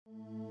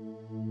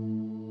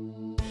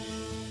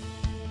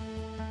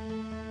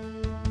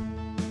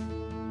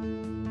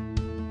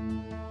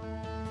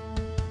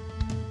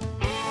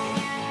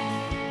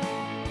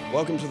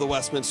Welcome to the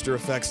Westminster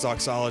Effects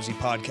Doxology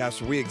Podcast,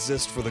 where we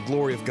exist for the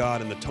glory of God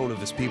and the tone of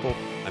His people.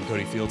 I'm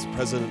Cody Fields,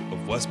 president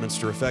of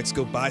Westminster Effects.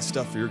 Go buy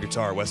stuff for your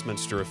guitar,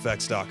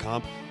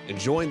 westminstereffects.com, and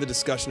join the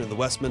discussion in the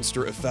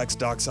Westminster Effects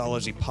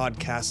Doxology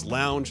Podcast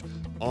Lounge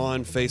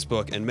on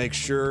Facebook. And make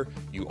sure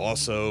you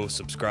also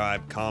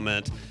subscribe,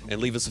 comment,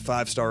 and leave us a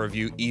 5-star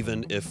review,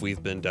 even if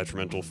we've been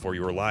detrimental for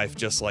your life.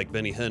 Just like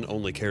Benny Hinn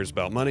only cares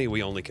about money,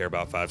 we only care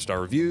about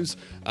 5-star reviews.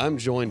 I'm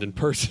joined in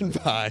person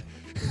by...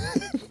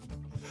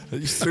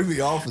 You threw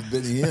me off with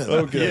Benny Hinn.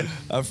 Okay.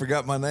 I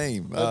forgot my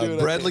name.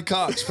 Bradley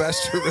Cox,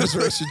 pastor at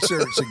Resurrection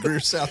Church in Greer,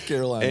 South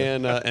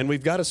Carolina. And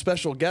we've got a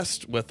special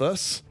guest with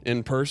us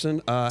in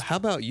person. How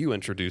about you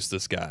introduce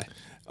this guy?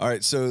 All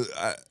right, so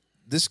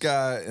this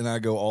guy and I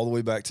go all the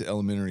way back to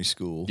elementary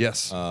school.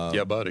 Yes.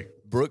 Yeah, buddy.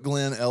 Brook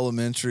Glen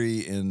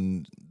Elementary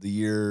in the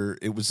year,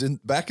 it was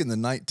back in the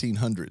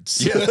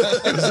 1900s. Yeah,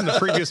 it was in the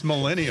previous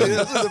millennium.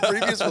 Yeah, it was in the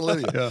previous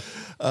millennium.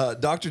 Yeah.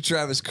 Dr.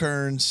 Travis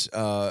Kerns,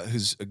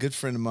 who's a good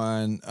friend of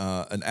mine,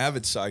 an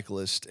avid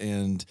cyclist,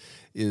 and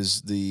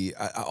is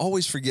I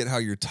always forget how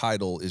your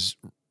title is.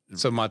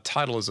 So my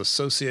title is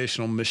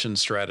Associational Mission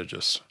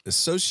Strategist.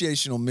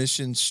 Associational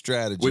Mission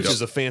Strategist. Which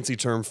is a fancy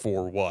term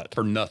for what?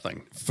 For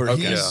nothing.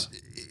 He's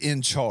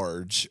in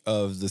charge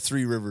of the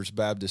Three Rivers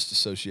Baptist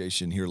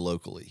Association here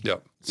locally.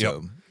 Yep.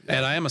 So,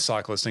 And I am a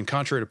cyclist, and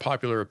contrary to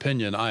popular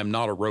opinion, I am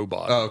not a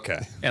robot. Oh,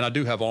 okay. And I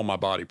do have all my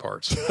body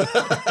parts.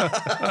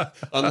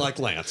 Unlike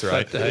Lance,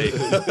 right? Hey,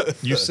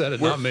 you said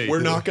it, not me.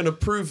 We're not going to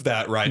prove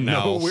that right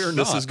now. No, we're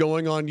This not. is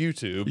going on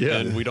YouTube,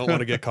 and we don't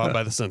want to get caught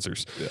by the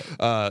censors.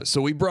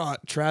 So we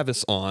brought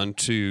Travis on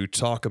to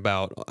talk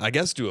about, I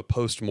guess, do a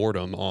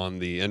post-mortem on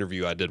the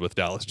interview I did with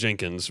Dallas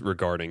Jenkins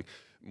regarding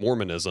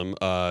Mormonism.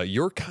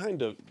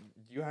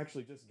 You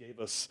actually just gave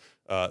us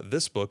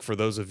this book. For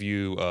those of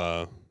you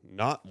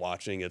not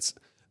watching, it's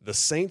The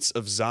Saints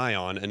of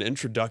Zion, an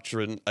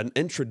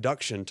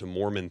introduction to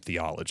Mormon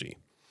theology.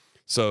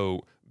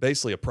 So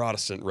basically a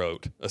Protestant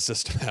wrote a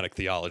systematic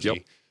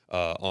theology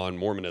on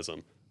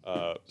Mormonism.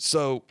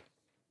 So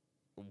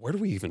where do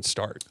we even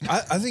start?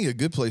 I think a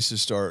good place to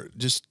start,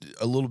 just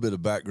a little bit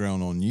of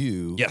background on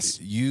you. Yes.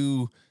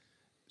 You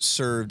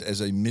served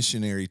as a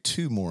missionary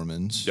to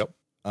Mormons. Yep.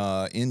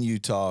 In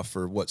Utah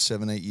for what,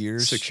 7-8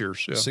 years? 6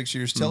 years. Yeah. 6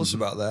 years. Tell us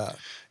about that.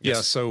 Yeah,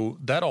 so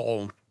that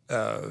all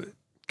kind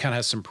of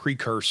has some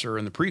precursor,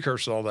 and the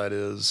precursor to all that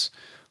is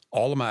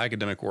all of my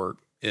academic work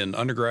in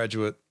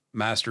undergraduate,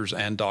 master's,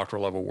 and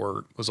doctoral level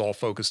work was all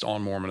focused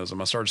on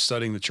Mormonism. I started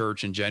studying the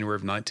church in January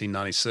of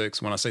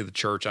 1996. When I say the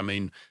church, I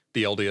mean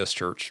the LDS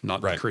church,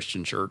 not the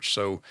Christian church.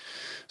 So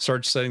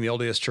started studying the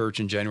LDS church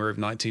in January of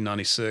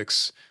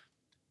 1996.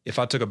 If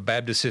I took a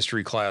Baptist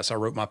history class, I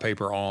wrote my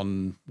paper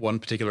on one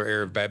particular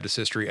area of Baptist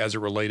history as it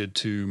related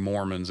to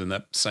Mormons in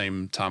that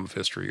same time of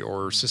history,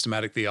 or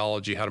systematic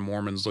theology, how do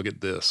Mormons look at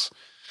this?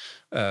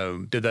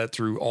 Did that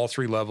through all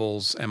 3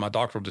 levels, and my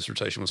doctoral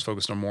dissertation was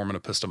focused on Mormon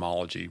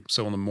epistemology,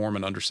 so on the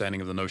Mormon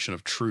understanding of the notion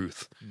of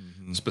truth,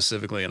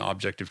 specifically in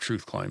objective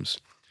truth claims.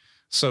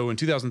 So in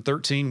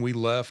 2013, we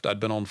left.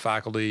 I'd been on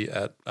faculty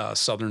at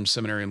Southern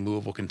Seminary in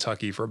Louisville,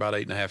 Kentucky for about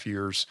 8.5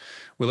 years.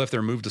 We left there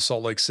and moved to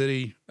Salt Lake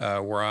City,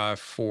 where I,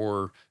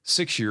 for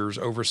 6 years,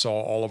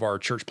 oversaw all of our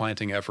church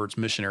planting efforts,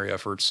 missionary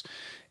efforts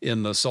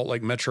in the Salt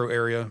Lake metro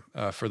area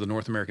for the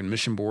North American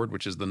Mission Board,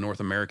 which is the North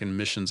American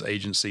missions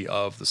agency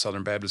of the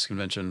Southern Baptist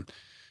Convention.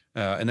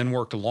 And then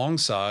worked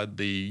alongside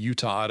the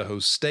Utah-Idaho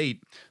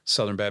State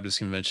Southern Baptist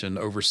Convention,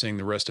 overseeing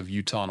the rest of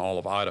Utah and all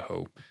of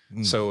Idaho.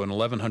 So an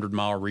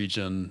 1,100-mile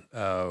region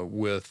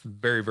with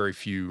very, very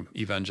few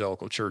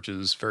evangelical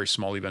churches, very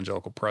small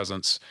evangelical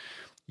presence.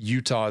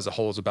 Utah as a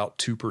whole is about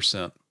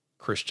 2%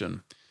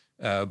 Christian.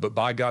 But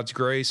by God's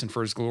grace and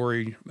for His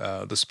glory,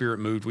 the Spirit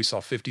moved. We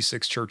saw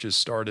 56 churches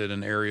started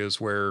in areas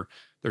where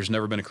there's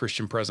never been a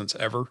Christian presence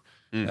ever.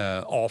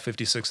 All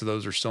 56 of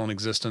those are still in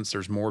existence.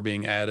 There's more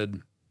being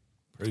added.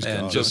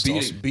 And just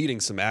beating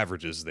some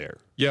averages there.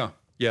 Yeah.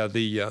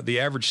 The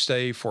average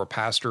stay for a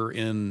pastor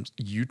in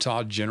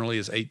Utah generally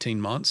is 18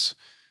 months.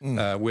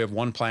 We have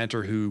one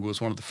planter who was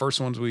one of the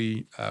first ones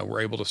we were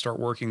able to start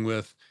working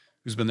with,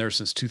 who's been there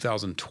since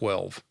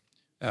 2012.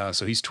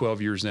 So he's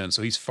 12 years in.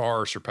 So he's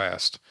far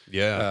surpassed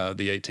the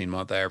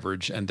 18-month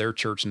average. And their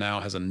church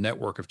now has a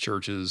network of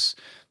churches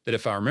that,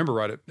 if I remember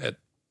right,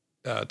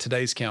 at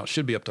today's count,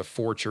 should be up to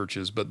 4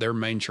 churches. But their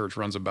main church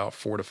runs about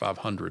 400 to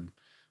 500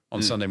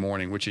 on Sunday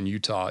morning, which in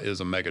Utah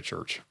is a mega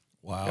church.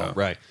 Wow. Yeah.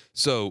 Right.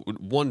 So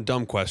one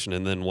dumb question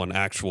and then one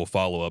actual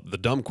follow-up. The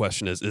dumb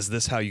question is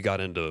this how you got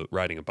into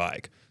riding a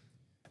bike?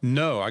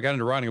 No, I got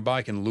into riding a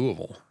bike in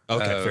Louisville.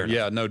 Okay, fair enough.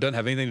 Yeah, no, it doesn't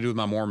have anything to do with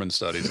my Mormon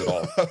studies at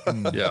all.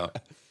 Yeah.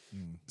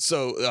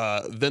 So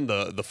then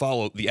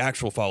the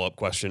actual follow-up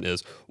question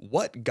is,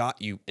 what got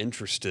you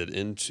interested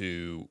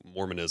into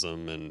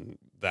Mormonism and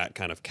that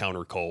kind of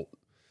counter-cult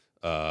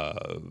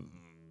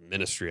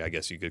ministry, I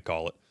guess you could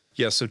call it?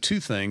 Yeah, so 2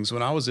 things.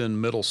 When I was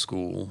in middle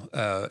school,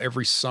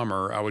 every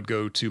summer I would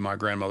go to my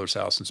grandmother's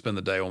house and spend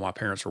the day while my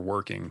parents were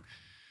working.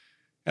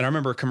 And I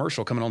remember a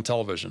commercial coming on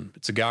television.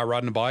 It's a guy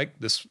riding a bike.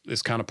 This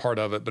is kind of part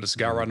of it, but it's a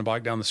guy riding a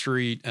bike down the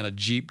street, and a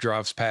Jeep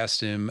drives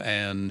past him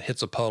and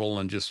hits a puddle,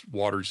 and just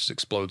water just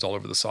explodes all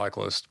over the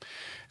cyclist.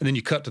 And then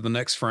you cut to the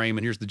next frame,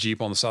 and here's the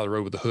Jeep on the side of the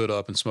road with the hood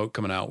up and smoke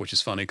coming out, which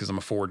is funny because I'm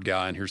a Ford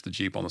guy, and here's the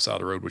Jeep on the side of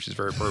the road, which is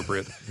very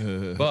appropriate.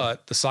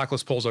 But the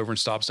cyclist pulls over and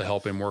stops to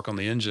help him work on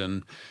the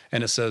engine,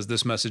 and it says,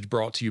 "This message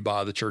brought to you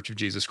by the Church of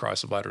Jesus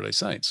Christ of Latter-day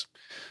Saints."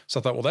 So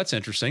I thought, well, that's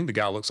interesting. The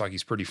guy looks like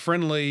he's pretty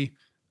friendly.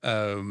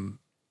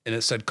 And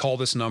it said, "Call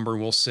this number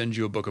and we'll send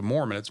you a Book of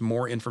Mormon. It's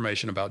more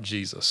information about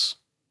Jesus."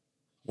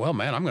 Well,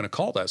 man, I'm going to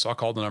call that. So I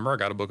called the number. I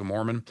got a Book of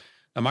Mormon.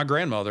 Now, my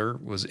grandmother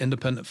was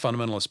independent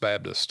fundamentalist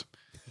Baptist.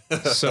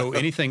 So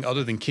anything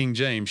other than King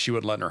James, she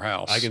wouldn't let in her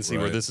house. I can see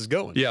where this is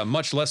going. Yeah,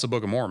 much less a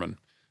Book of Mormon.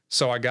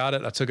 So I got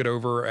it. I took it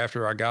over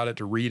after I got it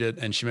to read it,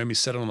 and she made me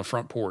sit on the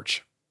front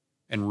porch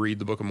and read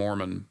the Book of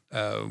Mormon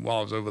while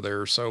I was over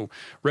there. So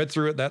read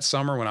through it that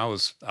summer when I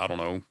was, I don't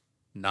know,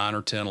 9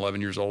 or 10, 11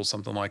 years old,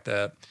 something like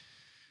that.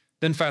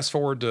 Then fast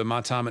forward to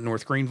my time at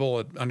North Greenville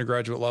at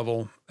undergraduate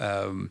level.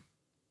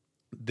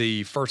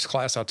 The first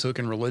class I took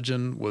in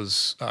religion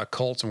was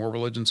Cults and World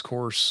Religions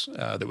course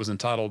that was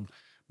entitled,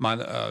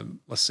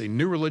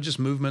 New Religious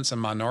Movements and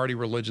Minority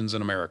Religions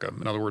in America.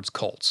 In other words,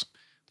 cults.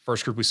 The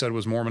first group we said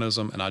was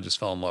Mormonism, and I just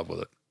fell in love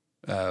with it.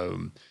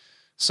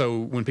 So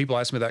when people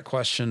ask me that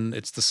question,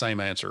 it's the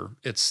same answer.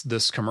 It's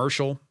this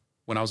commercial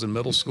when I was in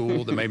middle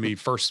school that made me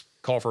first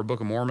call for a Book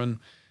of Mormon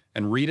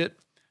and read it.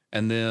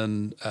 And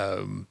then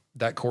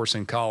that course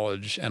in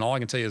college. And all I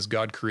can tell you is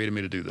God created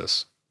me to do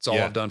this. It's all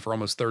I've done for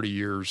almost 30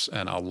 years,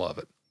 and I love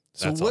it.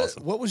 So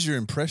what was your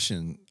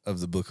impression of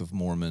the Book of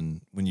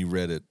Mormon when you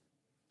read it?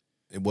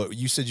 What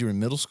you said you were in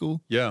middle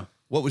school? Yeah.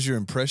 What was your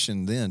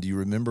impression then? Do you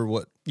remember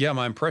what? Yeah,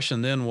 my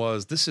impression then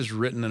was this is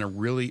written in a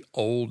really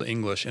old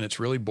English, and it's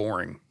really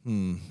boring.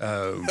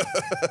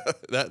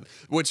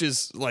 Which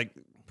is like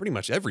pretty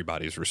much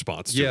everybody's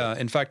response to it. Yeah.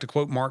 In fact, to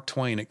quote Mark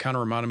Twain, it kind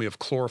of reminded me of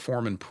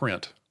chloroform in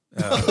print.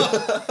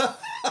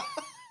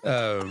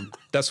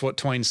 That's what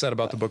Twain said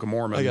about the Book of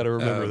Mormon. I got to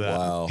remember that.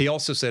 Wow. He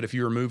also said if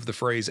you remove the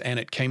phrase "and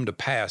it came to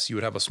pass," you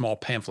would have a small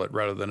pamphlet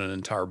rather than an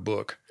entire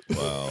book.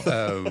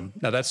 Wow.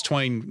 Now that's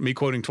Twain, me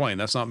quoting Twain.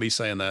 That's not me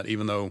saying that,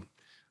 even though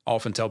I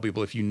often tell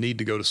people if you need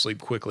to go to sleep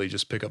quickly,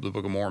 just pick up the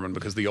Book of Mormon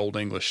because the old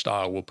English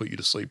style will put you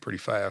to sleep pretty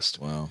fast.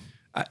 Wow.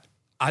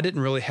 I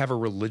didn't really have a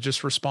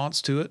religious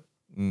response to it.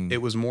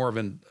 It was more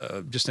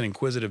of just an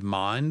inquisitive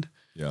mind.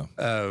 Yeah.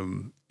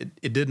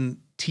 It didn't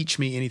teach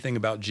me anything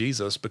about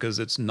Jesus because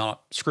it's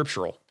not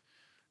scriptural.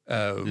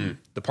 The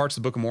parts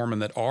of the Book of Mormon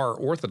that are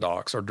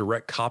orthodox are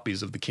direct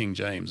copies of the King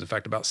James. In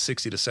fact, about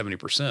 60 to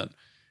 70%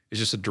 is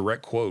just a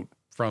direct quote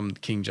from the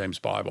King James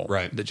Bible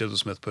that Joseph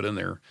Smith put in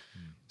there.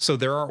 So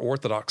there are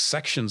orthodox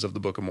sections of the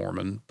Book of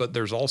Mormon, but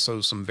there's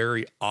also some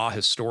very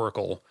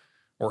ahistorical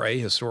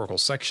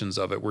sections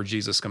of it where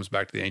Jesus comes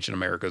back to the ancient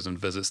Americas and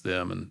visits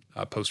them and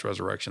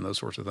post-resurrection, those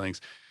sorts of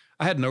things.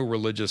 I had no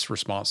religious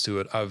response to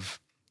it. I've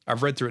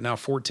read through it now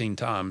 14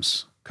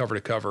 times, cover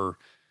to cover,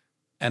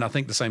 and I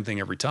think the same thing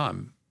every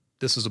time.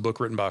 This is a book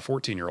written by a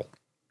 14-year-old.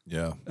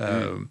 Yeah.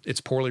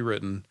 It's poorly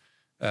written.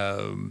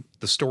 The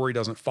story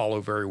doesn't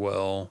follow very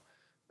well.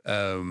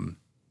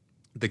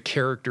 The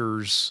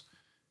characters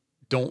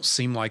don't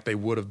seem like they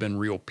would have been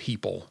real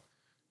people.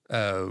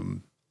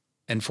 And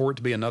for it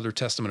to be another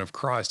testament of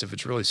Christ, if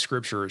it's really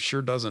scripture, it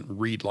sure doesn't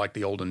read like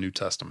the Old and New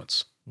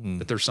Testaments.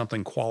 That there's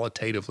something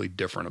qualitatively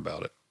different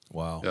about it.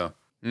 Wow.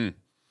 Yeah.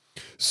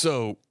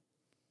 So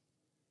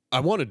I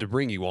wanted to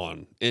bring you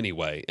on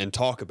anyway and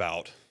talk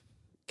about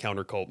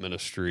counter-cult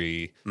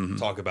ministry,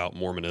 talk about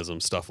Mormonism,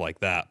 stuff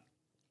like that.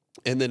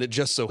 And then it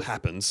just so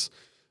happens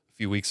a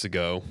few weeks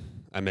ago,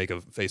 I make a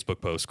Facebook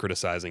post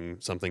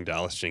criticizing something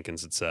Dallas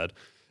Jenkins had said.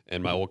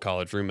 And my old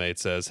college roommate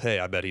says, "Hey,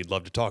 I bet he'd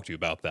love to talk to you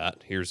about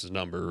that. Here's his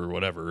number or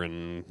whatever."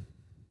 And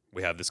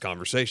we have this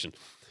conversation.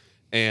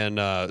 And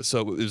so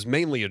it was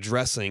mainly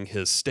addressing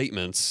his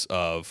statements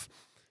of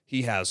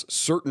he has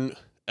certain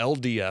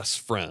LDS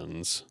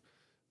friends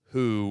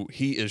who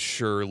he is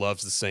sure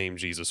loves the same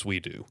Jesus we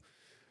do.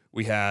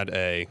 We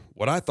had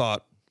what I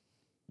thought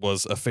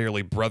was a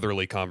fairly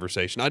brotherly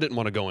conversation. I didn't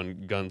want to go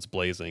in guns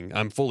blazing.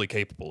 I'm fully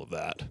capable of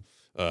that.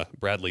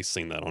 Bradley's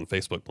seen that on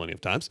Facebook plenty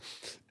of times.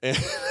 And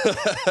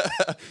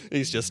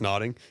he's just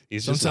nodding.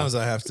 Sometimes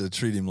I have to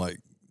treat him like,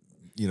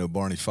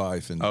 Barney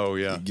Fife and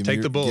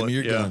Take the bullet. Give me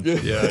your gun.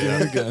 Yeah. Give me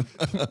your gun.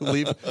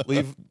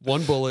 leave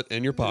one bullet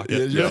in your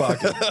pocket. In your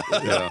pocket.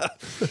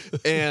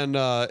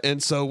 Yeah.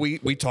 And so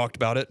we talked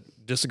about it,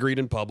 disagreed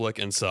in public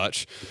and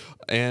such.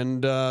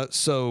 And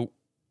so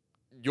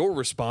your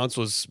response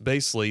was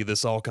basically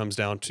this all comes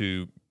down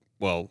to,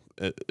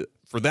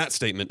 for that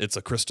statement, it's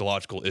a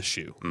Christological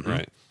issue,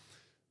 right?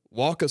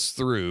 Walk us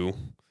through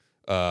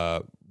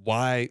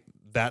why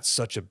that's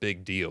such a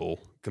big deal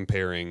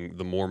comparing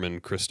the Mormon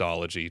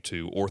Christology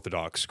to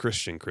Orthodox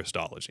Christian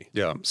Christology.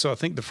 Yeah. So I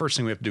think the first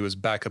thing we have to do is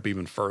back up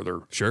even further.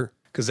 Sure.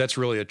 Because that's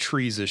really a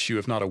trees issue,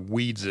 if not a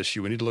weeds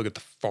issue. We need to look at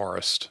the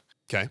forest.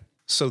 Okay.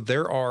 So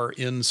there are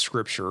in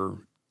Scripture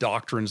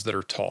doctrines that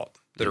are taught,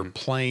 that are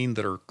plain,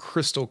 that are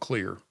crystal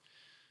clear.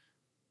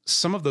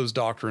 some of those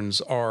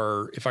doctrines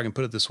are, if I can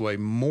put it this way,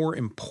 more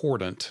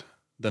important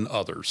than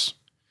others.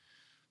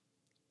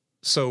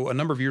 So a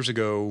number of years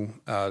ago,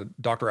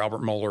 Dr. Albert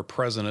Mohler,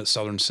 president at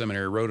Southern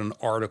Seminary, wrote an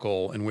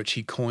article in which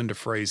he coined a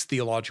phrase,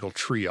 theological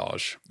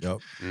triage. Yep.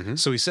 Mm-hmm.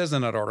 So he says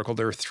in that article,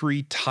 there are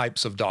three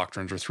types of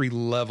doctrines or three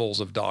levels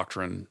of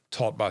doctrine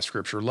taught by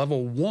Scripture.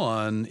 Level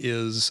one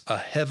is a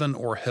heaven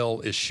or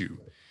hell issue.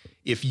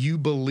 If you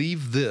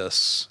believe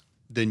this,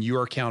 then you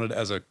are counted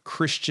as a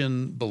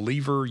Christian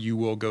believer. You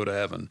will go to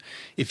heaven.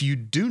 If you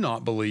do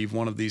not believe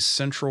one of these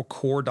central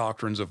core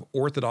doctrines of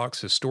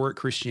Orthodox historic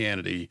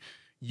Christianity,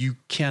 you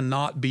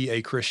cannot be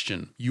a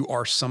Christian. You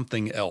are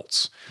something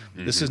else.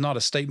 Mm-hmm. This is not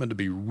a statement to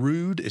be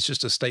rude. It's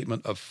just a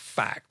statement of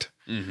fact.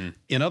 Mm-hmm.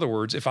 In other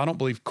words, if I don't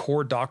believe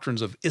core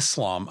doctrines of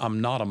Islam,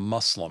 I'm not a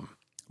Muslim.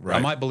 Right. I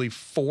might believe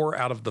 4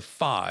 out of the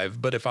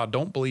 5, but if I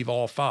don't believe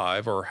all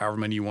 5, or however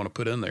many you want to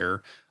put in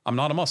there, I'm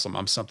not a Muslim.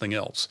 I'm something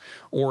else.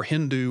 Or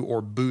Hindu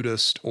or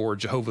Buddhist or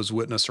Jehovah's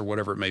Witness or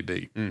whatever it may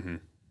be. Mm-hmm.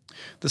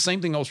 The same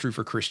thing holds true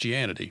for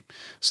Christianity.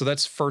 So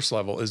that's first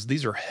level, is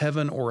these are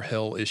heaven or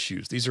hell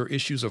issues. These are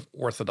issues of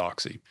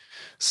orthodoxy.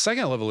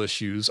 Second level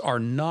issues are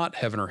not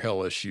heaven or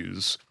hell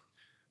issues.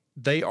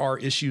 They are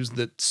issues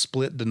that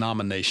split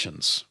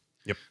denominations.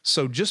 Yep.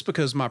 So just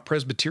because my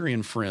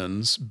Presbyterian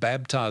friends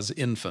baptize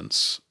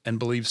infants and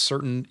believe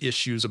certain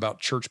issues about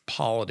church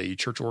polity,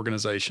 church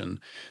organization,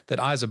 that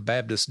I as a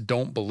Baptist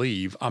don't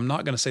believe, I'm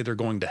not going to say they're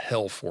going to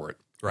hell for it.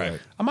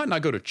 Right. I might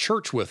not go to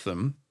church with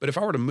them, but if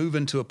I were to move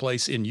into a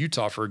place in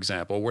Utah, for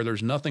example, where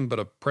there's nothing but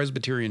a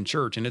Presbyterian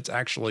church and it's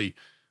actually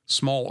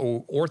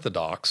small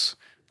Orthodox,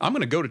 I'm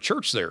going to go to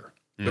church there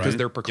because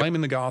they're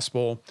proclaiming the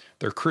gospel.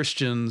 They're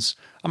Christians.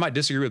 I might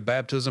disagree with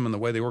baptism and the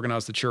way they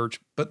organize the church,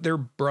 but they're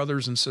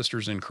brothers and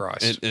sisters in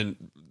Christ.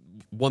 And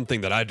one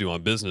thing that I do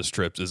on business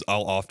trips is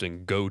I'll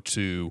often go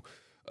to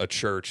a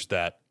church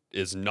that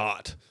is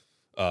not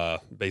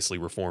basically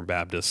Reformed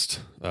Baptist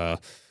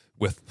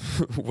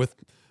with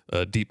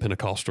deep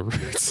Pentecostal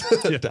roots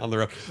down the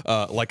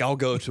road. Like I'll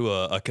go to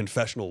a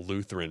confessional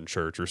Lutheran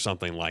church or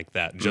something like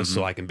that just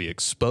so I can be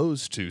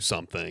exposed to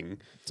something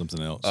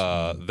else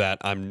that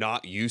I'm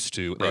not used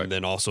to, and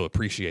then also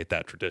appreciate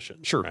that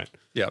tradition. Sure. Right?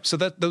 Yeah. So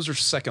those are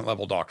second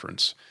level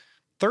doctrines.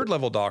 Third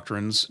level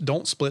doctrines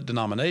don't split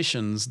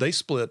denominations. They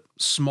split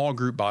small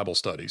group Bible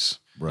studies.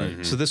 Right.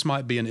 Mm-hmm. So this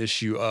might be an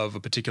issue of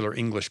a particular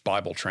English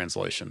Bible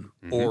translation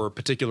or a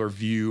particular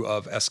view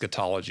of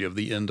eschatology, of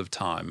the end of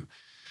time.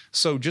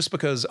 So just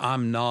because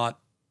I'm not,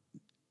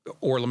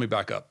 or let me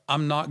back up,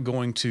 I'm not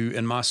going to,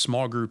 in my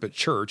small group at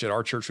church, at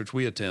our church which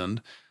we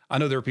attend, I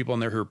know there are people in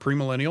there who are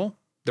premillennial.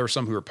 There are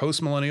some who are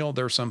postmillennial.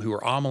 There are some who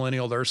are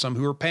amillennial. There are some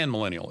who are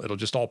panmillennial. It'll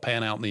just all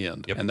pan out in the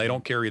end, and they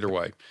don't care either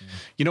way.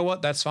 You know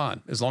what? That's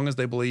fine. As long as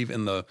they believe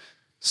in the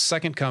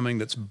second coming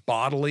that's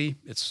bodily,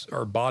 it's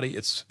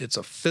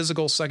a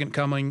physical second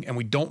coming, and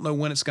we don't know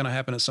when it's going to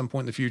happen at some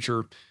point in the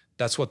future.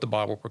 That's what the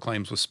Bible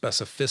proclaims with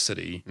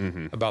specificity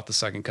about the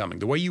second coming.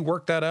 The way you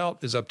work that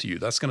out is up to you.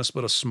 That's going to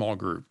split a small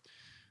group.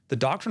 The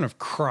doctrine of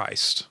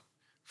Christ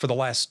for the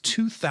last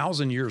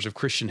 2,000 years of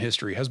Christian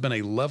history has been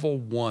a level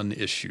 1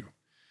 issue.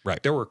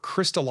 Right. There were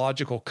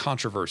Christological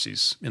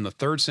controversies in the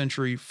 3rd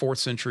century, 4th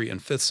century, and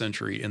 5th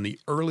century in the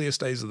earliest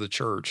days of the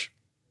church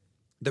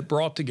that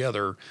brought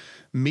together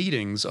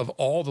meetings of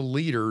all the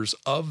leaders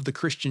of the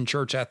Christian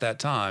church at that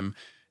time,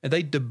 and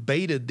they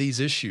debated these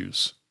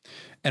issues.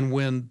 And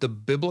when the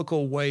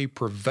biblical way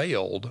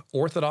prevailed,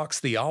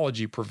 Orthodox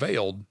theology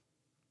prevailed,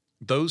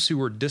 those who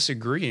were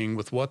disagreeing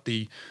with what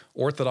the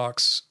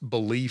Orthodox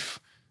belief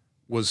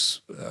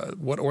was,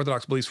 what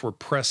Orthodox beliefs were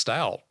pressed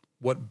out,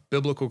 what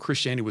biblical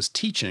Christianity was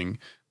teaching,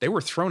 they were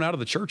thrown out of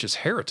the church as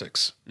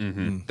heretics.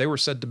 They were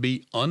said to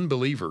be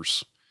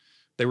unbelievers.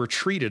 They were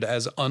treated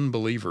as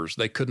unbelievers.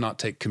 They could not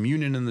take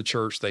communion in the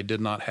church. They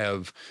did not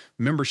have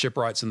membership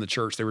rights in the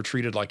church. They were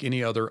treated like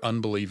any other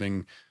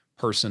unbelieving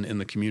person in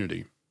the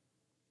community.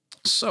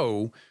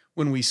 So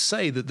when we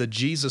say that the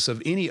Jesus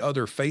of any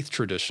other faith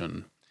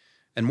tradition,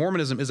 and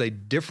Mormonism is a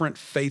different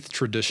faith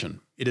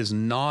tradition, it is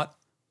not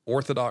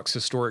Orthodox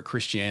historic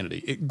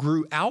Christianity. It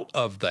grew out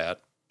of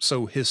that.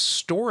 So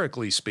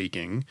historically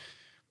speaking,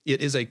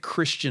 it is a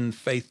Christian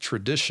faith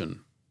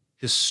tradition,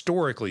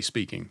 historically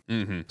speaking.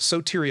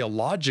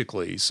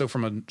 Soteriologically, so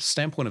from a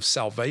standpoint of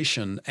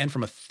salvation and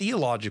from a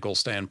theological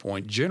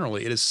standpoint,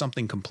 generally, it is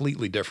something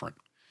completely different.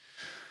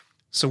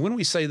 So when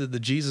we say that the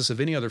Jesus of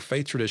any other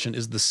faith tradition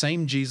is the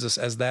same Jesus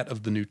as that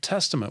of the New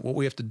Testament, what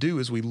we have to do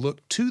is we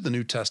look to the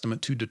New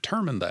Testament to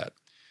determine that.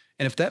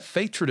 And if that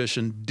faith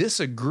tradition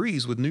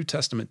disagrees with New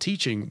Testament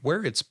teaching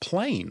where it's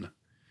plain,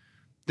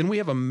 then we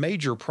have a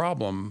major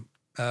problem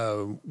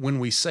when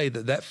we say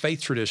that that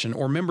faith tradition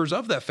or members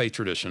of that faith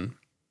tradition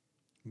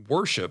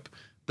worship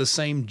the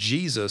same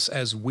Jesus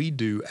as we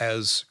do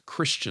as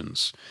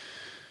Christians.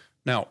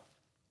 Now,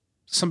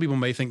 some people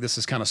may think this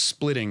is kind of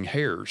splitting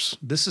hairs.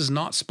 This is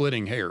not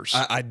splitting hairs.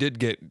 I did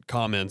get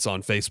comments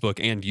on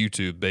Facebook and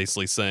YouTube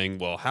basically saying,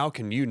 well, how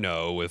can you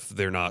know if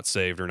they're not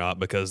saved or not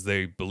because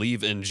they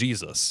believe in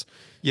Jesus?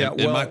 Yeah.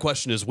 And my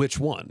question is, which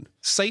one?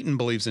 Satan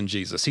believes in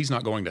Jesus. He's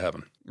not going to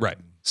heaven. Right.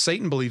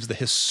 Satan believes the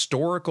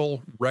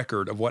historical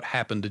record of what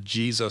happened to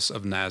Jesus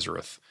of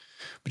Nazareth.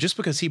 But just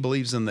because he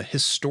believes in the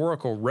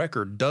historical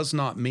record does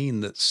not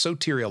mean that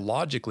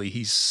soteriologically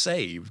he's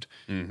saved,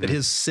 that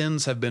his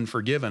sins have been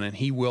forgiven, and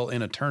he will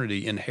in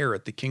eternity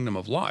inherit the kingdom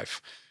of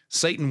life.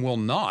 Satan will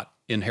not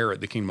inherit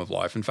the kingdom of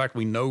life. In fact,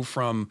 we know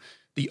from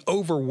the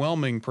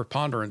overwhelming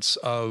preponderance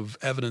of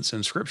evidence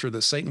in Scripture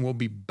that Satan will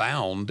be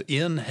bound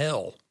in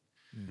hell.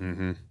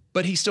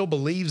 But he still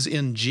believes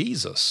in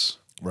Jesus.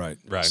 Right.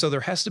 So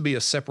there has to be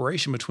a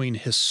separation between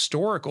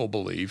historical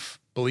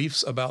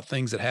beliefs about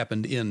things that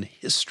happened in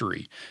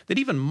history that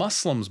even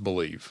Muslims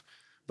believe.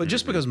 But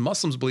just because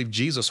Muslims believe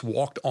Jesus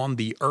walked on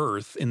the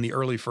earth in the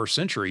early first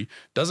century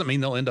doesn't mean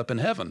they'll end up in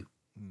heaven.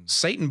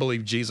 Satan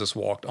believed Jesus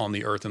walked on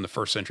the earth in the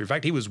first century. In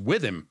fact, he was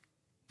with him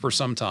for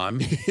some time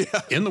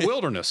in the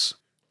wilderness,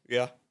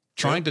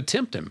 trying to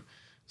tempt him.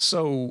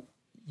 So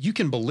you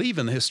can believe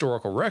in the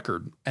historical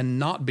record and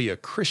not be a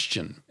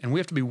Christian. And we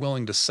have to be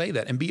willing to say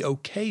that and be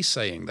okay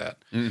saying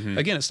that.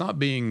 Again, it's not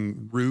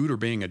being rude or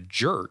being a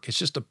jerk. It's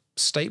just a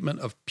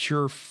statement of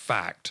pure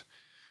fact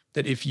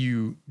that if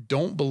you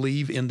don't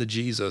believe in the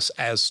Jesus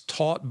as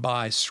taught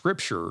by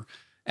Scripture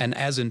and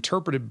as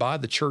interpreted by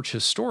the church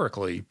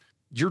historically,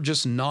 you're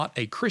just not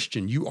a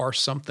Christian. You are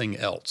something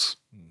else.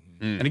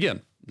 And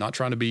again, not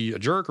trying to be a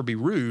jerk or be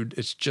rude.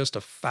 It's just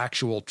a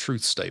factual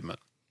truth statement.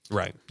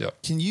 Right. Yeah.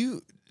 Can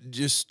you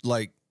just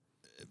like,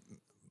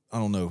 I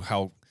don't know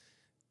how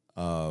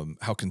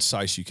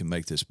concise you can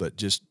make this, but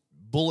just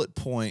bullet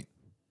point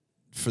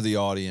for the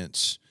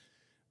audience,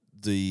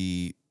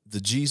 the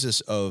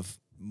Jesus of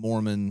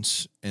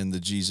Mormons and the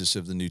Jesus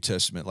of the New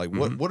Testament. Like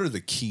what are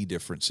the key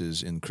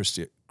differences in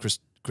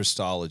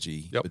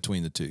Christology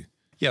between the two?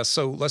 Yeah.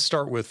 So let's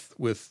start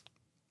with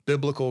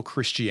biblical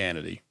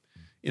Christianity.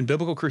 In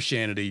biblical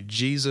Christianity,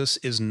 Jesus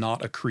is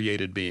not a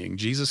created being.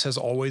 Jesus has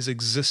always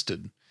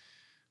existed.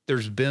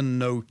 There's been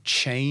no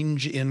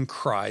change in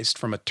Christ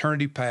from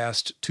eternity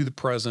past to the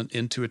present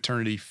into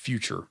eternity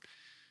future.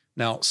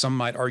 Now, some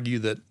might argue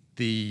that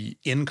the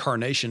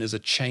incarnation is a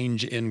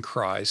change in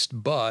Christ,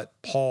 but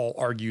Paul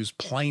argues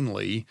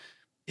plainly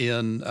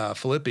in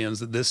Philippians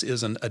that this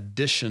is an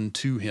addition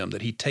to him,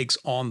 that he takes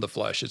on the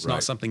flesh. It's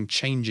not something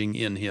changing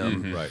in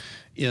him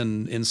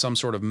in some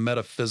sort of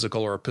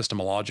metaphysical or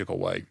epistemological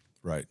way.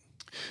 Right.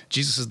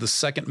 Jesus is the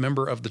second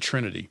member of the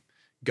Trinity.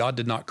 God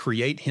did not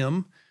create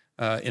him.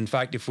 In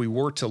fact, if we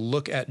were to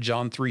look at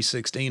John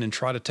 3:16 and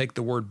try to take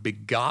the word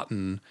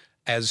begotten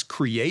as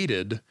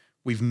created,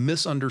 we've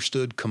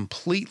misunderstood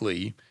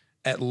completely,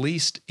 at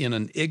least in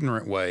an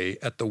ignorant way,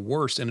 at the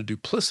worst in a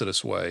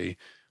duplicitous way,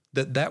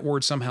 that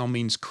word somehow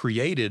means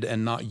created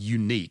and not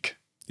unique.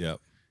 Yeah.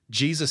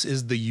 Jesus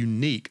is the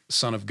unique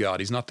Son of God.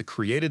 He's not the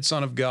created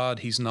Son of God.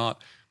 He's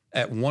not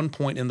at one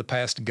point in the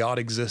past God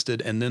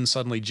existed and then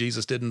suddenly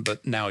Jesus didn't,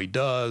 but now he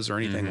does, or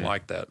anything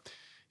like that.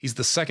 He's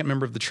the second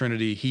member of the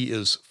Trinity. He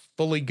is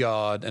fully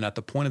God, and at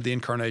the point of the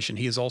incarnation,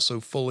 he is also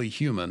fully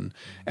human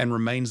and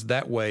remains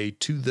that way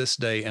to this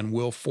day and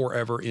will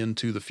forever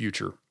into the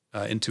future,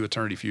 into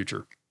eternity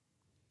future.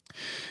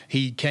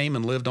 He came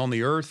and lived on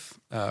the earth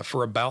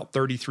for about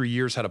 33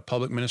 years, had a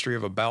public ministry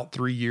of about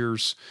 3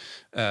 years.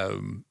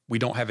 We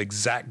don't have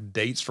exact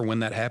dates for when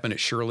that happened. He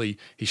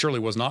surely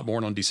was not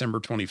born on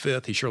December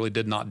 25th. He surely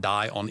did not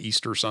die on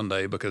Easter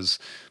Sunday because,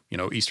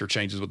 Easter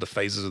changes with the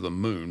phases of the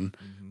moon.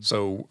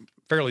 So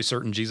fairly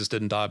certain Jesus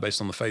didn't die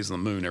based on the phase of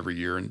the moon every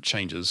year, and it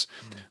changes.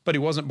 But he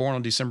wasn't born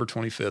on December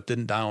 25th,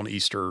 didn't die on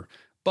Easter,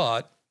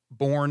 but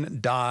born,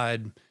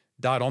 died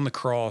on the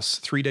cross,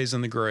 3 days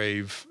in the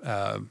grave.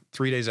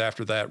 3 days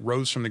after that,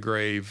 rose from the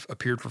grave,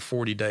 appeared for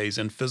 40 days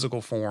in physical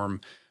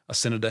form,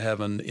 ascended to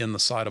heaven in the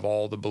sight of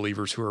all the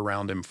believers who were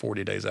around him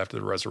 40 days after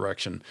the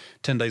resurrection.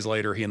 10 days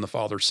later, he and the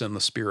Father sent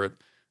the Spirit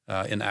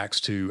in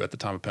Acts 2 at the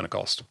time of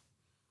Pentecost.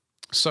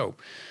 So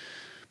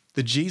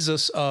the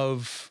Jesus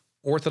of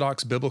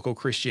Orthodox biblical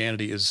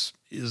Christianity is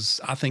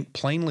I think,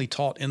 plainly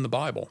taught in the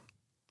Bible.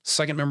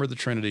 Second member of the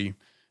Trinity,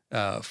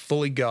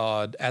 fully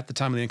God at the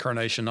time of the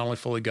incarnation, not only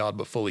fully God,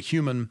 but fully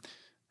human,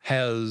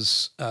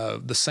 has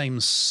the same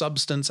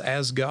substance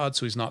as God.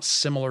 So he's not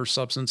similar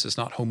substance. It's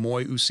not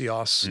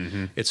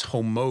homoousios. It's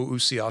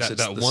homoousios.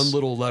 That one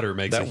little letter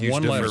makes a huge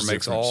difference. That one letter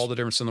makes all the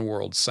difference in the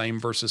world. Same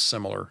versus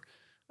similar.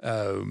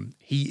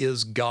 He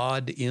is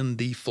God in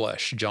the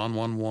flesh. John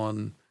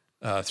 1:1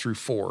 through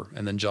 4,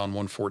 and then John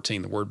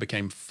 1:14. The Word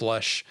became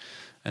flesh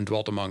and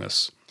dwelt among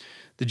us.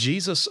 The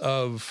Jesus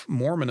of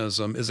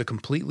Mormonism is a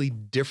completely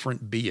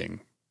different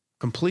being,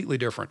 completely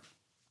different.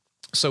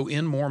 So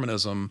in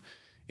Mormonism,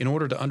 in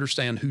order to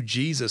understand who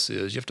Jesus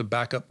is, you have to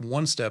back up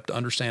one step to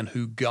understand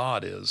who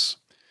God is.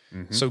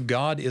 So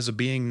God is a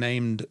being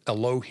named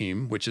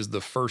Elohim, which is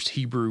the first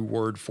Hebrew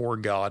word for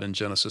God in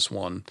Genesis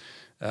 1.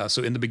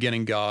 So in the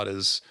beginning, God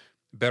is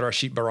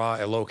Bereshit bara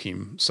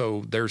Elohim.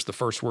 So there's the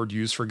first word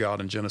used for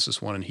God in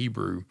Genesis 1 in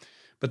Hebrew.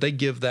 But they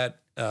give that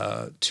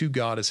to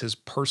God as his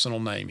personal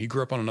name. He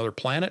grew up on another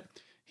planet.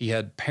 He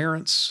had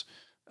parents.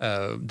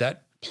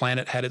 That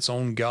planet had its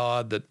own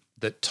God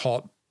that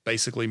taught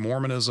Basically,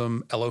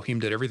 Mormonism, Elohim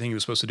did everything he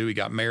was supposed to do. He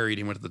got married.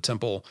 He went to the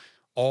temple,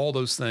 all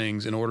those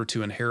things in order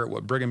to inherit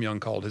what Brigham Young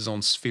called his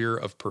own sphere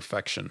of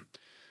perfection.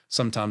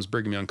 Sometimes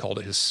Brigham Young called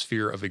it his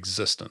sphere of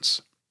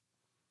existence.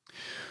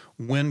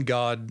 When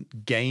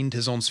God gained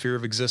his own sphere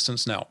of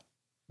existence, now,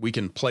 we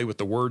can play with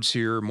the words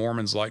here.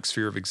 Mormons like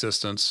sphere of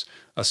existence,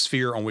 a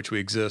sphere on which we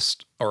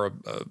exist, or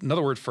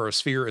another word for a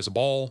sphere is a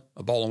ball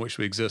on which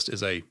we exist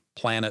is a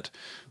planet.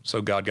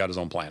 So God got his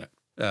own planet.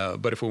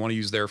 But if we want to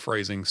use their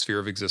phrasing, sphere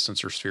of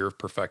existence or sphere of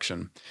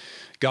perfection,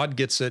 God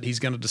gets it. He's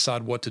going to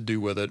decide what to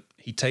do with it.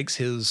 He takes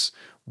his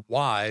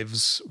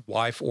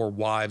wife or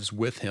wives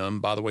with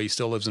him. By the way, he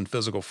still lives in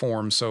physical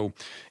form. So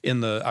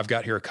I've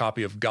got here a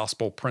copy of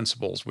Gospel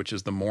Principles, which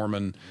is the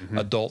Mormon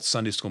adult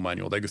Sunday school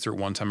manual. They go through it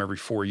one time every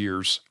 4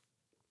 years.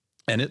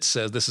 And it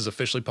says, this is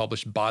officially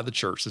published by the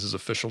church. This is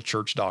official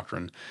church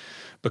doctrine.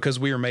 Because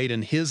we are made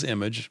in his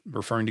image,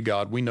 referring to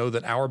God, we know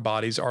that our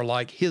bodies are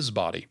like his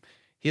body.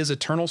 His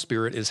eternal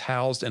spirit is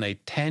housed in a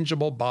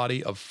tangible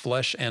body of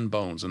flesh and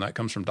bones. And that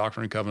comes from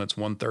Doctrine and Covenants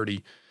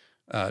 130,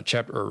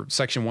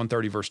 section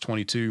 130, verse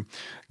 22.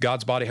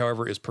 God's body,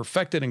 however, is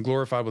perfected and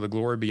glorified with a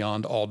glory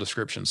beyond all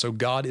description. So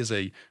God is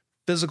a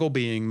physical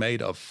being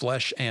made of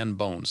flesh and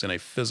bones in a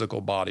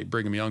physical body.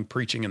 Brigham Young,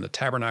 preaching in the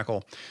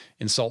Tabernacle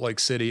in Salt Lake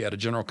City at a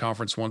general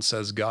conference, once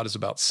says God is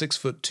about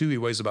 6'2". He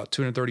weighs about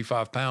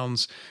 235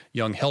 pounds.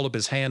 Young held up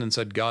his hand and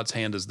said, God's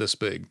hand is this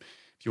big.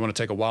 If you want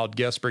to take a wild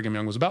guess, Brigham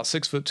Young was about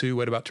 6'2",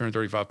 weighed about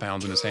 235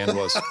 pounds, and his hand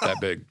was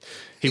that big.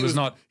 He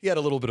had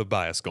a little bit of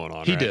bias going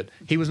on. He did.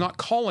 He was not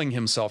calling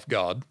himself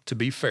God, to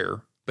be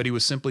fair, but he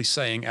was simply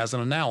saying, as an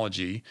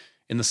analogy,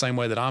 in the same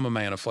way that I'm a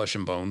man of flesh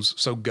and bones,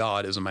 so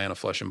God is a man of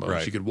flesh and bones.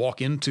 Right. You could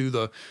walk into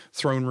the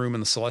throne room in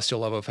the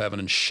celestial level of heaven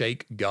and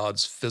shake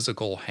God's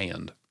physical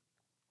hand.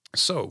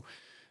 So,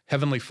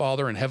 Heavenly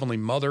Father and Heavenly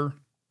Mother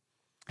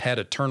had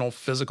eternal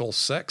physical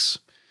sex,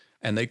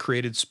 and they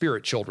created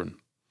spirit children.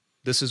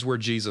 This is where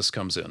Jesus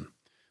comes in.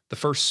 The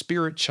first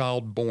spirit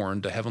child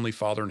born to Heavenly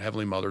Father and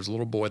Heavenly Mother is a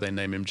little boy. They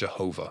name him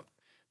Jehovah.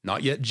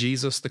 Not yet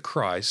Jesus the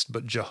Christ,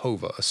 but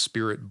Jehovah, a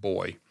spirit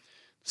boy.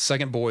 The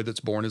second boy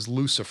that's born is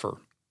Lucifer.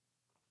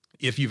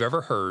 If you've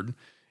ever heard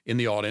in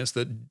the audience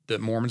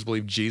that Mormons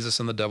believe Jesus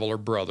and the devil are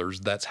brothers,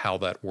 that's how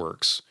that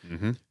works.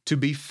 Mm-hmm. To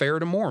be fair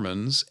to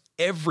Mormons,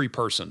 every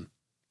person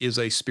is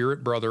a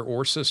spirit brother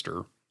or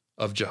sister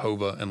of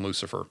Jehovah and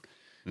Lucifer.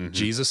 Mm-hmm.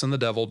 Jesus and the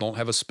devil don't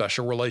have a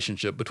special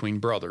relationship between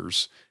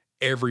brothers.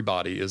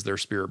 Everybody is their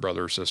spirit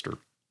brother or sister.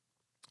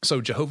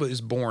 So Jehovah is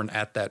born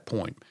at that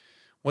point.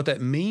 What that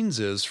means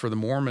is, for the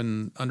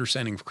Mormon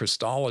understanding of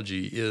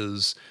Christology,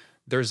 is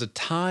there's a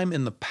time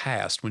in the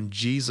past when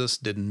Jesus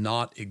did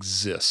not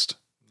exist.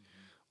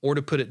 Or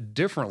to put it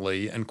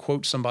differently and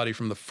quote somebody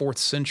from the 4th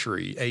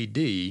century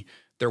AD,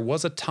 there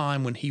was a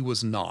time when he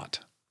was not.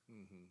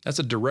 That's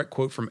a direct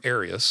quote from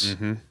Arius,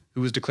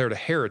 who was declared a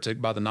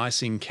heretic by the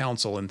Nicene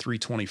Council in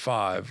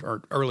 325,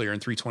 or earlier in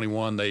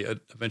 321. They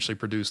eventually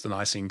produced the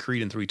Nicene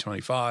Creed in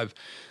 325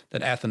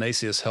 that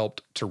Athanasius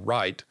helped to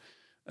write.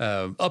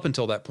 Up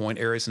until that point,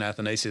 Arius and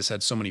Athanasius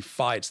had so many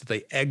fights that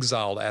they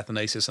exiled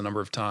Athanasius a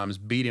number of times,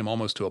 beat him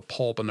almost to a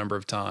pulp a number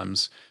of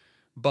times.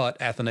 But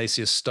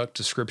Athanasius stuck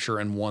to Scripture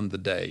and won the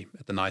day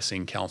at the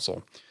Nicene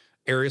Council.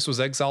 Arius was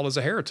exiled as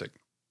a heretic.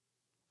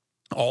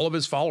 All of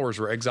his followers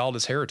were exiled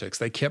as heretics.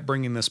 They kept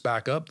bringing this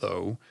back up,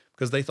 though,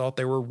 because they thought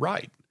they were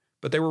right,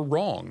 but they were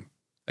wrong.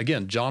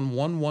 Again, John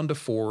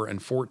 1:1-4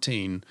 and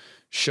 14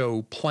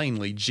 show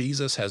plainly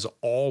Jesus has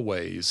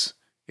always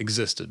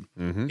existed.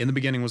 In the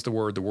beginning was the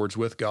Word's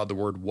with God, the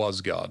Word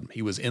was God.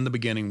 He was in the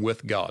beginning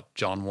with God,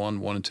 John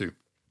 1:1 and 2.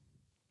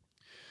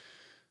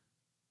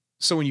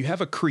 So when you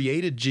have a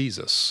created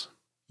Jesus,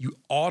 you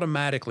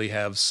automatically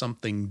have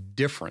something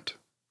different,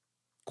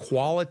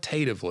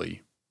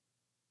 qualitatively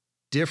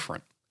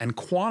different and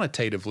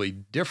quantitatively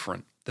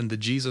different than the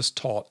Jesus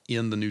taught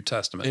in the New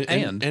Testament.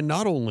 And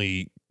not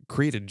only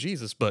created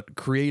Jesus, but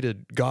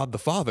created God the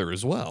Father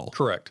as well.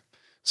 Correct.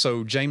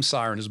 So James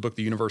Sire, in his book,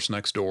 The Universe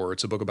Next Door,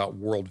 it's a book about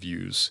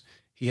worldviews.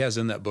 He has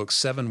in that book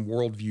 7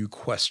 worldview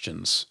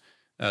questions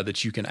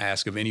that you can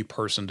ask of any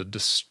person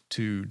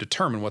to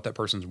determine what that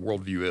person's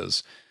worldview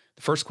is.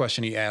 The first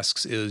question he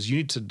asks is, you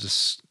need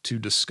to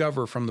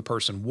discover from the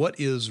person what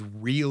is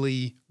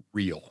really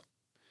real.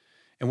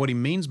 And what he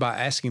means by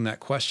asking that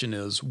question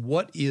is,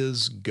 what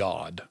is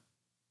God?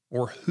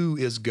 Or who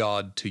is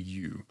God to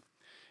you?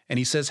 And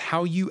he says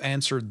how you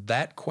answer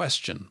that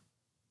question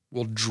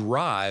will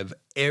drive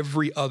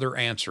every other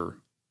answer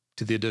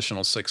to the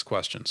additional 6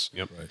 questions.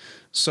 Yep. Right.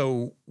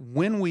 So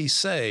when we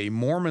say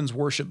Mormons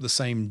worship the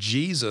same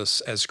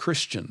Jesus as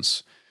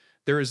Christians,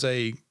 there is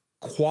a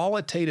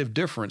qualitative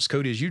difference,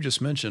 Cody, as you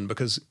just mentioned,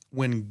 because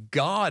when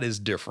God is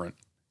different,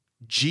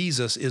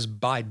 Jesus is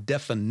by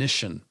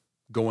definition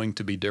going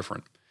to be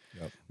different.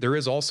 Yep. There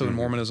is also in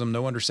Mormonism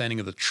no understanding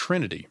of the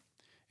Trinity.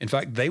 In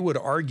fact, they would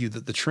argue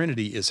that the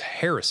Trinity is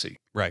heresy.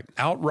 Right.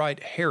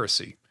 Outright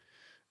heresy.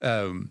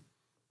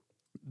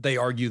 They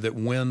argue that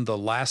when the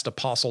last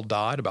apostle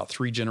died, about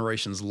 3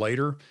 generations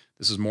later,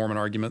 this is Mormon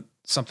argument,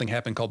 something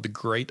happened called the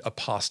Great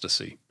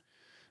Apostasy.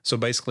 So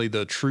basically,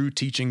 the true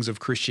teachings of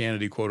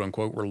Christianity, quote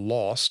unquote, were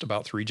lost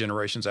about 3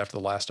 generations after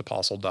the last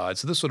apostle died.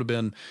 So this would have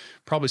been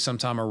probably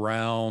sometime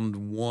around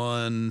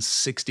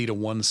 160 to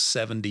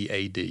 170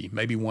 AD,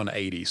 maybe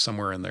 180,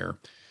 somewhere in there.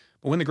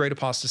 But when the great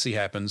apostasy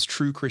happens,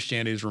 true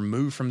Christianity is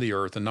removed from the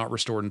earth and not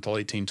restored until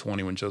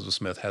 1820 when Joseph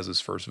Smith has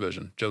his first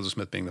vision, Joseph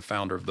Smith being the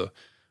founder of the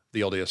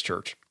LDS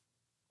Church.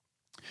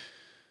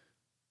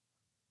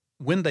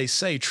 When they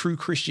say true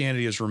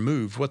Christianity is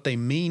removed, what they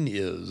mean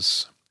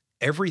is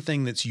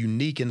everything that's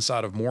unique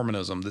inside of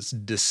Mormonism, that's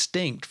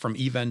distinct from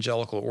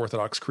evangelical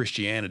Orthodox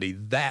Christianity,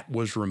 that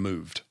was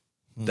removed.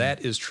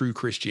 That is true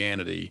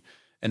Christianity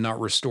and not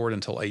restored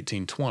until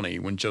 1820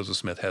 when Joseph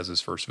Smith has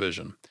his first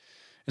vision.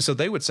 And so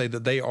they would say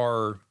that they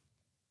are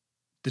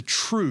the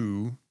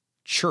true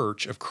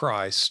church of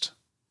Christ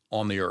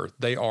on the earth.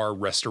 They are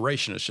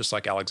restorationists, just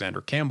like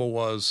Alexander Campbell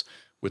was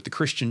with the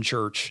Christian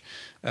church,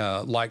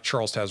 like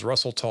Charles Taz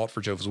Russell taught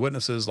for Jehovah's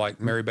Witnesses, like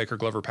Mary Baker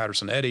Glover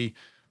Patterson Eddy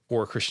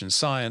for Christian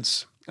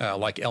Science,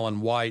 like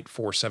Ellen White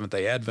for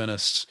Seventh-day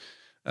Adventists,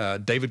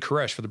 David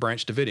Koresh for the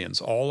Branch Davidians.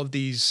 All of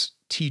these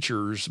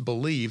teachers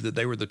believed that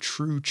they were the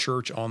true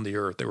church on the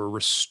earth. They were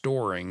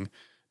restoring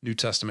New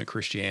Testament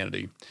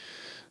Christianity.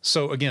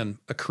 So again,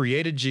 a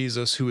created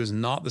Jesus who is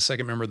not the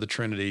second member of the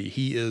Trinity.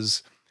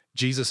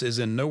 Jesus is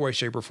in no way,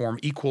 shape, or form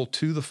equal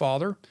to the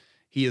Father.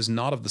 He is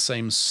not of the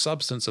same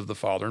substance of the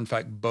Father. In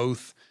fact,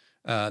 both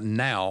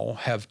now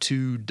have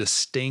 2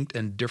 distinct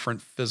and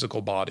different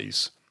physical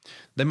bodies.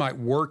 They might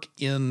work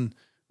in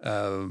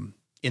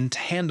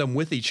tandem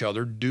with each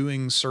other,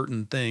 doing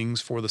certain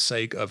things for the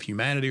sake of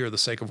humanity or the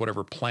sake of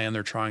whatever plan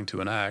they're trying to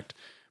enact,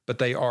 but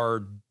they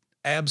are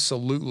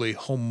absolutely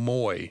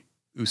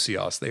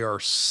homoousios. They are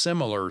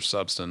similar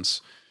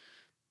substance,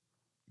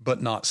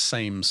 but not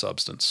same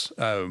substance.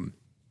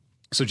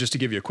 So just to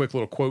give you a quick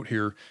little quote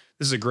here,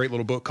 this is a great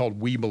little book called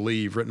We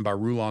Believe, written by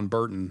Rulon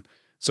Burton.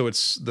 So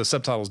the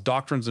subtitle is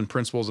Doctrines and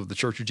Principles of the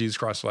Church of Jesus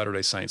Christ of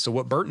Latter-day Saints. So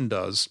what Burton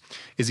does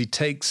is he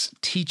takes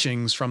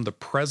teachings from the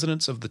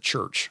presidents of the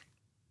church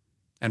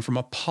and from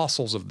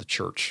apostles of the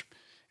church.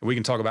 And we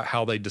can talk about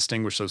how they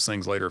distinguish those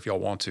things later if y'all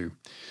want to.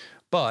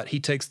 But he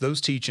takes those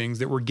teachings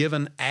that were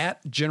given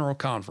at General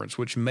Conference,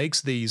 which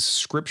makes these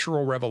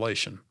scriptural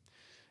revelation,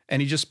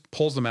 and he just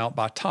pulls them out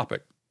by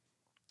topic.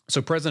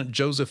 So President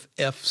Joseph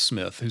F.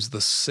 Smith, who's the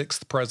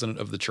 6th president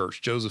of the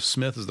church. Joseph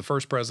Smith is the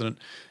 1st president.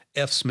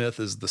 F. Smith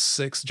is the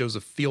 6th.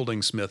 Joseph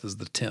Fielding Smith is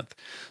the 10th.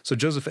 So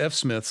Joseph F.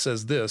 Smith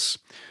says this: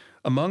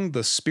 among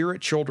the spirit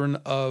children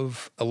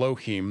of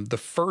Elohim, the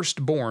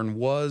firstborn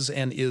was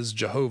and is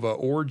Jehovah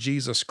or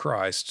Jesus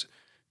Christ,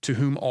 to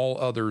whom all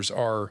others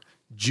are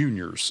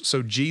juniors.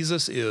 So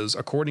Jesus is,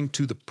 according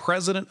to the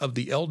president of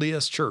the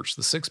LDS Church,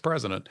 the 6th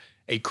president,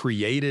 a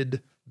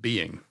created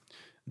being.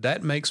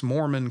 That makes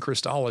Mormon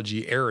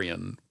Christology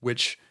Arian,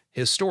 which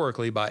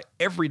historically, by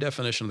every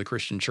definition of the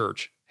Christian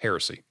church,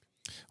 heresy.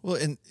 Well,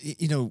 and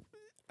you know,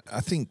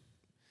 I think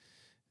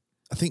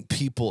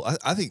people,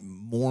 I think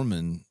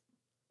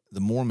the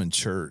Mormon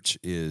church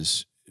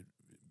is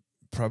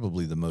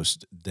probably the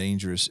most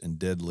dangerous and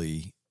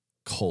deadly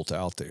cult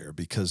out there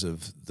because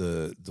of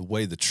the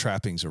way the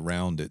trappings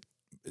around it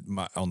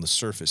on the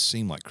surface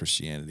seem like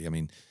Christianity. I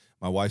mean,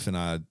 my wife and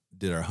I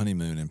did our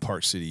honeymoon in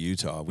Park City,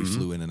 Utah. We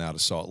flew in and out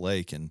of Salt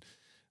Lake, and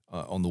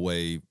on the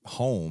way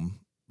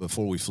home,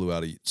 before we flew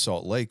out of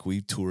Salt Lake,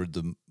 we took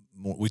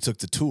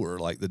the tour,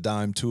 like the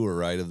dime tour,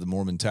 right, of the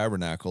Mormon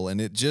Tabernacle,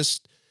 and it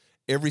just,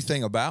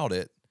 everything about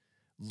it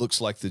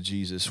looks like the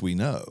Jesus we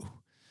know.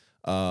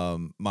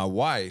 My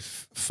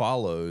wife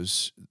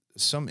follows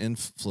some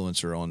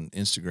influencer on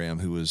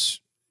Instagram who was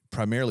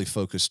primarily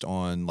focused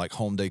on like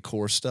home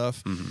decor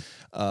stuff.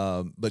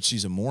 But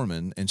she's a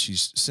Mormon, and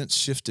she's since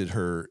shifted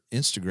her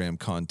Instagram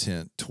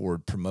content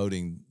toward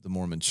promoting the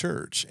Mormon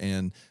church.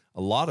 And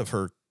a lot of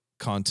her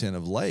content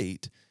of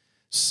late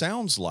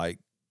sounds like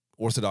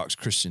Orthodox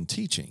Christian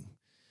teaching.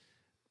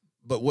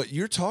 But what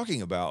you're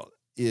talking about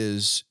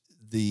is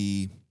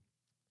the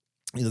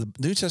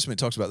New Testament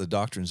talks about the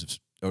doctrines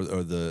of,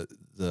 or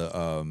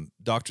the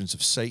doctrines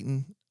of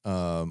Satan,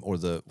 or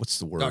what's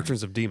the word?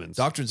 Doctrines of demons.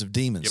 Doctrines of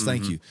demons. Yep.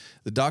 Thank you.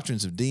 The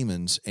doctrines of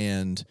demons.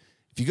 And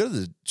if you go to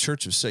the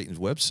Church of Satan's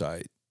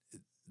website,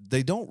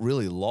 they don't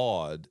really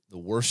laud the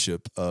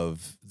worship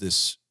of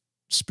this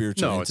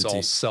spiritual entity. It's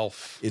all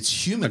self. It's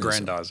humanism.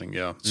 Aggrandizing,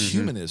 yeah. It's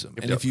humanism.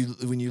 And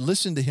when you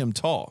listen to him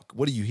talk,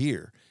 what do you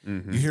hear?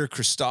 You hear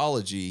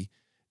Christology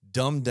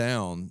dumbed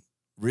down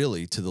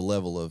really to the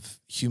level of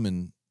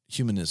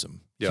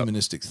humanism,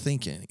 humanistic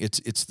thinking.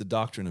 It's the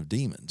doctrine of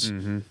demons.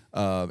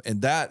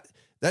 And that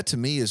to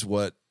me is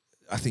what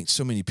I think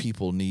so many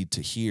people need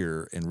to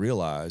hear and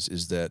realize,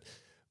 is that,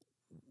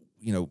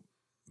 you know,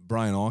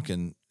 Brian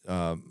Onken,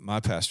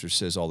 my pastor,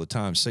 says all the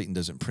time, Satan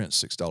doesn't print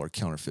 $6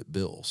 counterfeit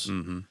bills.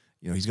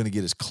 You know, he's going to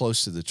get as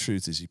close to the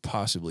truth as he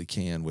possibly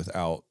can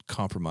without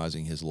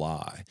compromising his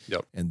lie.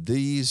 And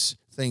these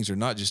things are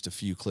not just a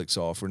few clicks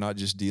off. We're not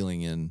just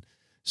dealing in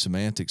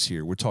semantics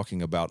here. We're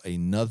talking about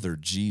another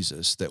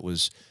Jesus that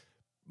was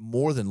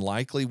more than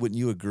likely, wouldn't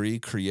you agree,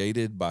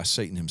 created by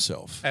Satan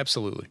himself?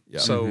 Absolutely. Yeah.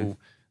 So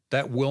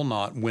that will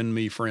not win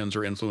me friends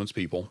or influence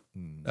people,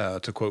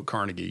 to quote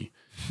Carnegie,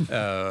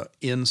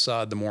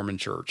 inside the Mormon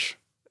church,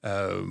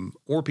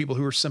 or people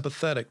who are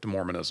sympathetic to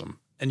Mormonism.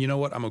 And you know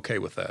what? I'm okay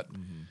with that.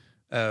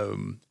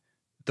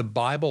 The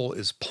Bible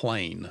is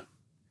plain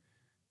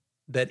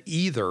that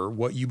either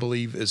what you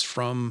believe is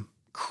from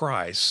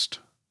Christ,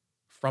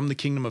 from the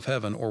kingdom of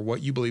heaven, or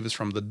what you believe is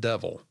from the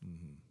devil.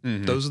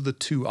 Those are the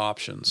two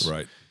options.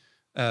 Right.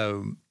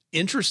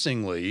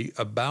 Interestingly,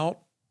 about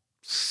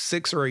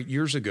 6 or 8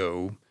 years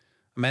ago,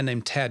 a man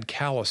named Tad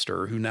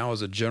Callister, who now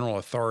is a general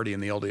authority in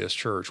the LDS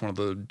Church, one of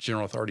the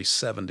general authority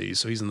 70s,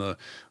 so he's in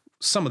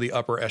some of the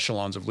upper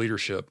echelons of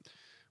leadership,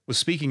 was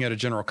speaking at a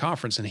general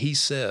conference, and he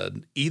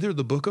said, either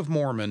the Book of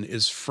Mormon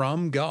is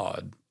from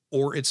God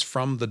or it's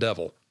from the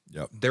devil.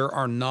 Yep. There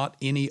are not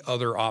any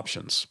other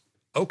options.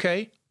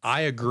 Okay,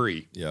 I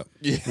agree. Yep.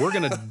 We're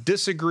going to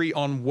disagree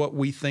on what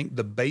we think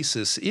the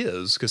basis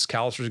is, because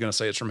Callister's going to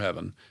say it's from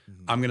heaven.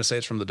 I'm going to say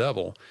it's from the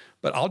devil.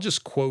 But I'll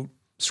just quote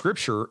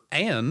Scripture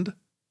and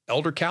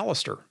Elder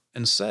Callister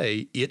and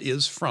say it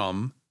is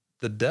from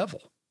the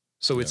devil.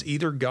 So it's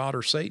either God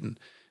or Satan.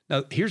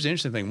 Now, here's the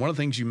interesting thing. One of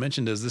the things you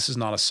mentioned is this is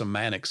not a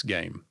semantics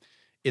game.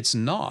 It's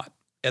not.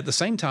 At the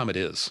same time, it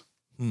is.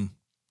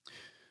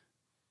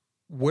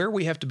 Where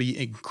we have to be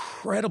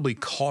incredibly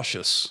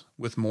cautious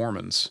with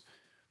Mormons,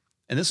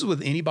 and this is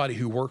with anybody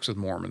who works with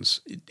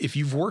Mormons, if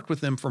you've worked with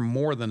them for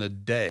more than a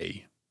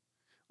day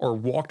or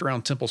walked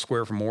around Temple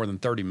Square for more than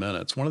 30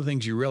 minutes, one of the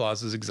things you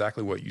realize is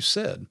exactly what you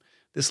said.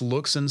 This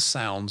looks and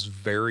sounds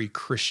very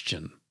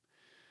Christian.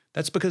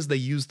 That's because they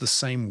use the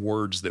same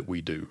words that we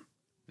do.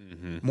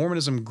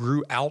 Mormonism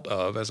grew out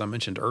of, as I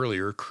mentioned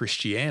earlier,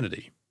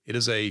 Christianity. It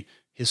is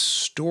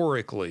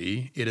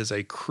historically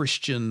a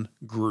Christian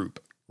group.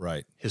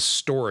 Right.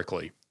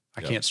 Historically.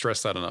 I can't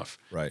stress that enough.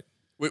 Right.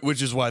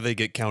 Which is why they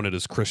get counted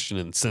as Christian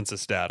in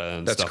census data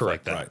and That's stuff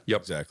correct. like that. Right. Yep.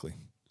 Exactly.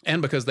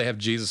 And because they have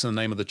Jesus in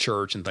the name of the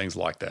church and things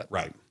like that.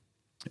 Right.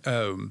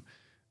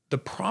 The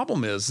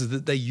problem is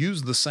that they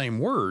use the same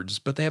words,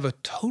 but they have a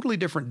totally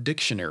different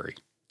dictionary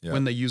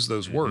when they use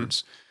those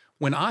words.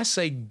 When I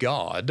say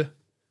God,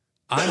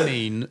 I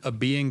mean a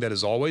being that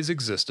has always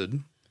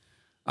existed.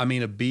 I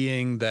mean a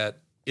being that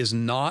is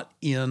not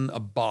in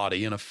a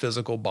body, in a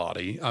physical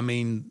body. I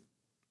mean,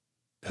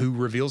 who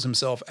reveals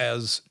himself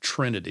as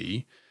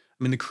Trinity.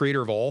 I mean, the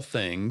creator of all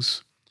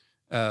things.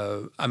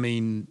 I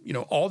mean,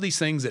 all these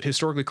things that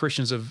historically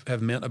Christians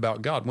have meant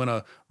about God. When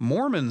a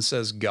Mormon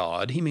says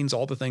God, he means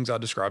all the things I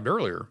described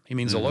earlier. He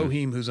means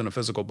Elohim, who's in a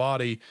physical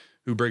body,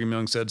 who Brigham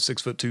Young said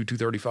 6'2",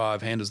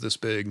 235, hand is this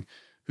big,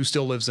 who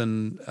still lives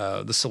in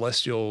the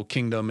celestial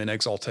kingdom in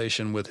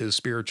exaltation with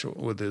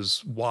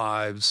his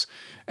wives,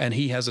 and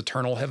he has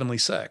eternal heavenly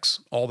sex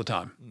all the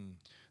time.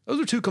 Those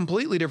are two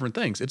completely different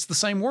things. It's the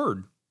same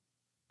word,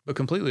 but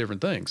completely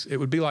different things. It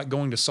would be like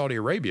going to Saudi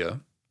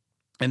Arabia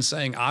and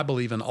saying, I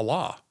believe in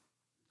Allah.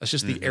 That's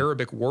just the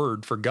Arabic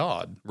word for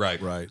God.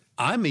 Right. Right.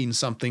 I mean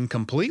something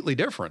completely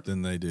different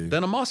Than they do.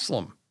 than a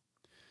Muslim.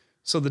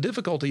 So the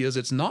difficulty is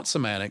it's not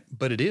semantic,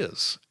 but it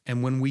is.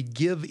 And when we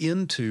give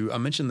into, I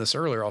mentioned this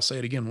earlier, I'll say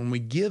it again, when we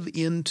give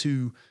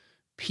into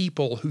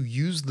people who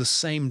use the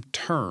same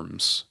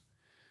terms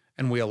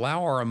and we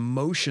allow our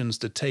emotions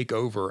to take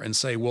over and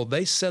say, well,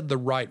 they said the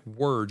right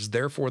words,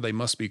 therefore they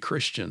must be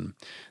Christian,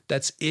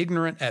 that's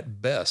ignorant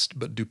at best,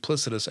 but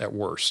duplicitous at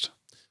worst.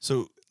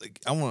 So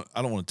I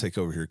don't want to take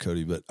over here,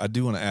 Cody, but I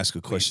do want to ask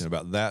a question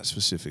about that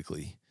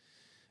specifically.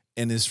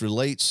 And this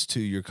relates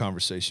to your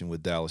conversation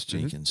with Dallas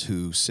Jenkins,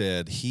 who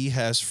said he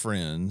has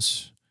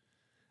friends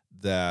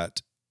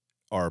that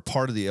are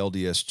part of the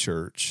LDS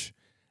church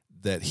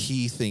that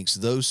he thinks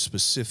those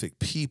specific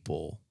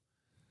people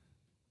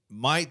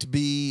might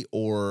be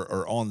or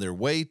are on their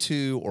way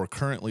to or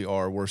currently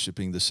are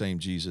worshiping the same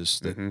Jesus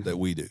that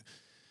we do.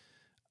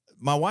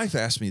 My wife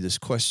asked me this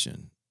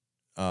question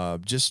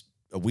just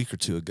a week or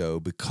two ago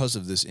because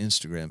of this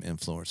Instagram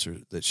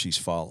influencer that she's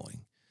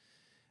following,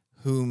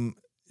 whom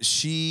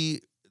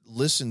she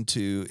listened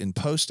to in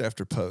post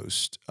after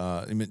post.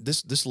 I mean,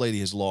 this lady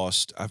has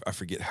lost, I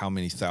forget how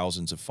many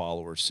thousands of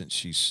followers since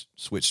she's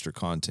switched her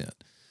content.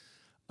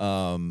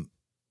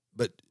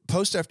 But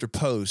post after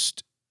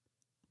post,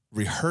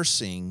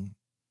 rehearsing,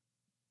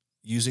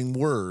 using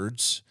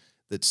words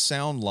that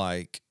sound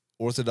like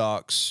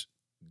Orthodox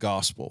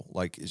gospel,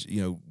 like,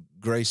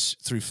 grace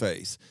through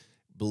faith,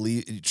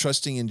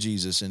 trusting in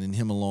Jesus and in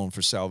him alone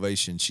for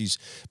salvation.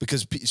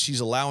 Because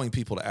she's allowing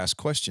people to ask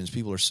questions.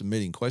 People are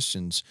submitting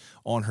questions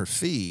on her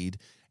feed,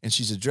 and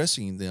she's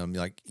addressing them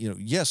like,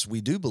 yes,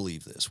 we do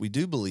believe this. We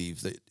do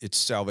believe that it's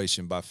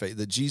salvation by faith,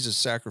 that Jesus'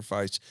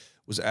 sacrifice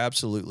was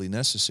absolutely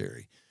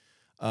necessary.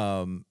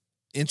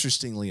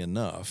 Interestingly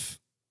enough,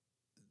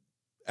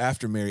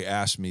 after Mary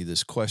asked me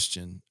this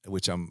question,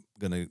 which I'm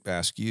going to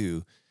ask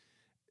you,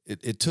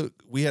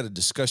 we had a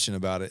discussion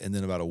about it, and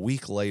then about a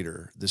week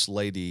later, this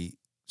lady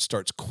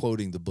starts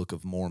quoting the Book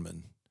of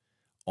Mormon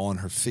on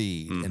her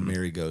feed, and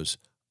Mary goes,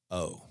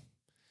 "Oh."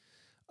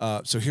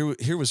 So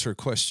here was her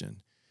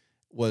question: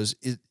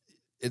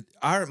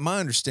 my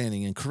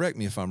understanding, and correct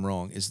me if I'm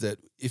wrong, is that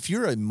if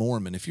you're a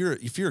Mormon, if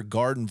you're a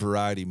garden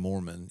variety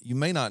Mormon, you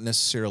may not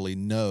necessarily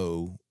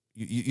know.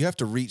 You have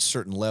to reach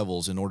certain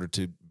levels in order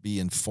to be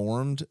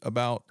informed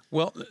about.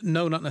 Well,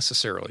 no, not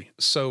necessarily.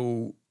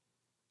 So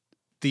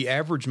the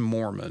average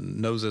Mormon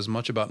knows as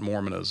much about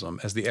Mormonism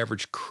as the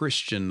average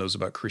Christian knows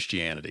about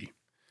Christianity.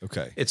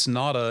 Okay. It's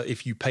not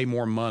if you pay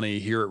more money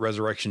here at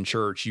Resurrection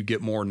Church, you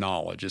get more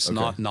knowledge. It's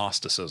not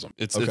Gnosticism.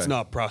 It's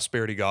not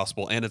prosperity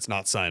gospel, and it's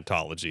not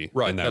Scientology.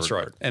 Right, that's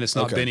right. And it's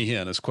not Benny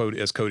Hinn,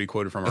 as Cody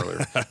quoted from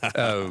earlier.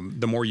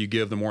 The more you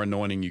give, the more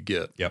anointing you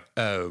get. Yep.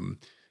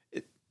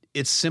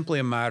 It's simply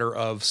a matter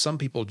of some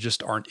people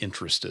just aren't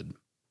interested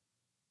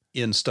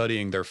in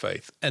studying their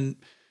faith. And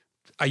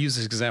I use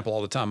this example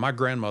all the time. My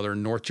grandmother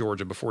in North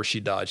Georgia, before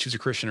she died, she was a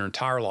Christian her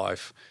entire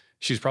life.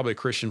 She was probably a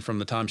Christian from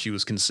the time she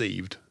was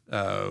conceived,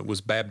 was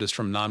Baptist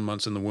from 9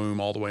 months in the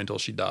womb all the way until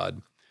she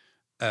died.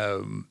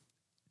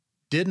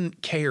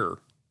 Didn't care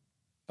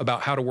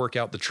about how to work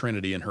out the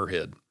Trinity in her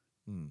head,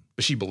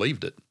 but she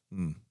believed it.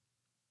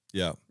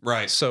 Yeah.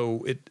 Right.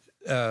 So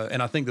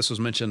and I think this was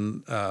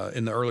mentioned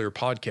in the earlier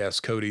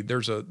podcast, Cody,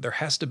 there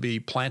has to be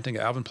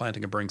Alvin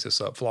Plantinga brings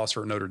this up,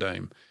 philosopher at Notre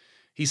Dame.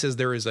 He says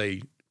there is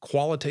a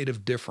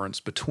qualitative difference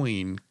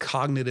between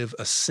cognitive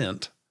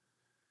assent,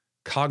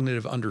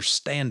 cognitive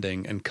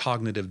understanding, and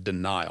cognitive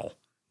denial.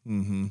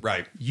 Mm-hmm.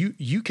 Right.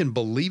 You can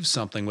believe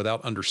something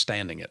without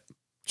understanding it.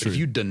 But if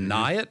you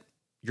deny it,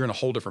 you're in a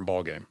whole different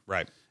ballgame.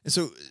 Right. And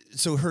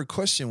so her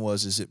question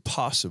was, is it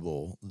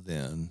possible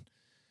then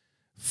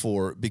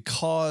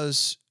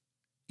because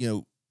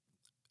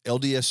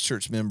LDS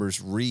church members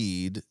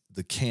read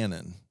the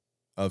canon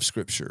of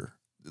Scripture.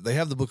 They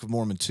have the Book of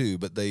Mormon too,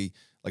 but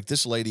like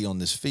this lady on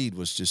this feed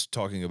was just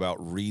talking about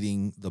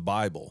reading the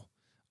Bible.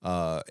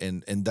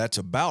 And that's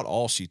about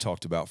all she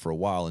talked about for a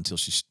while until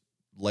she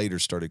later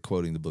started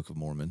quoting the Book of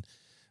Mormon.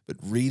 But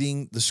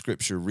reading the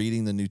Scripture,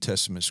 reading the New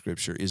Testament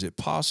Scripture, is it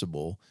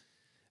possible,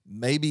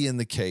 maybe in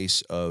the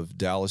case of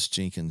Dallas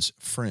Jenkins'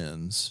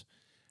 friends,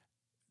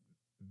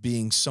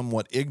 being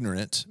somewhat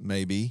ignorant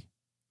maybe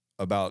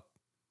about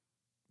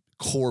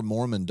core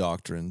Mormon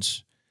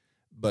doctrines,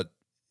 but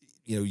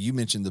you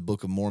mentioned the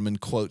Book of Mormon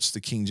quotes the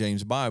King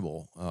James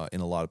Bible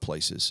in a lot of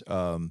places.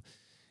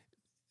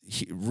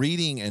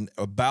 Reading and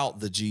about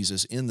the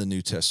Jesus in the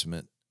New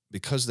Testament,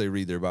 because they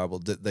read their Bible,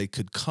 that they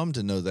could come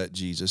to know that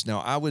Jesus.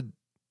 Now, I would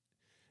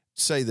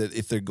say that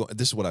if they're going,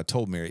 this is what I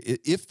told Mary,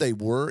 if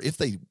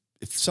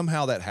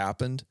somehow that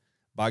happened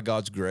by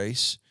God's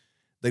grace,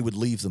 they would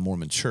leave the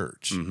Mormon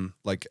Church. Mm-hmm.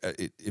 Like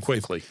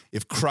Quickly.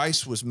 If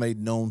Christ was made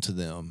known to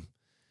them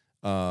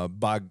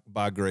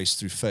by grace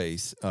through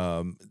faith,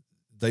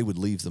 they would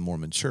leave the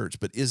Mormon Church.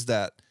 But is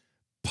that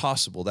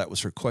possible? That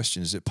was her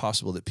question. Is it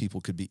possible that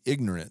people could be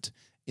ignorant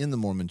in the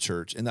Mormon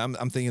Church? And I'm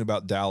thinking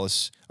about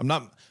Dallas. I'm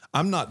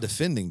not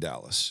defending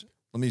Dallas.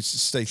 Let me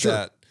state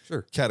that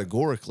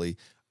categorically.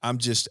 I'm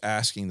just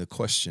asking the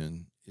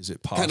question: is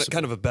it possible?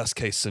 Kind of a best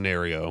case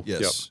scenario.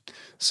 Yes. Yep.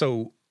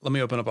 So let me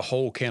open up a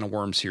whole can of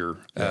worms here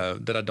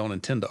that I don't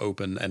intend to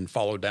open and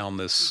follow down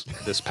this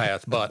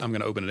path, but I'm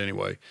going to open it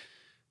anyway.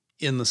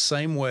 In the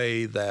same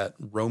way that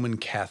Roman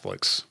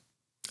Catholics,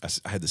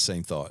 I had the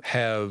same thought,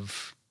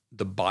 have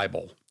the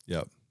Bible,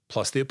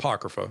 plus the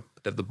Apocrypha,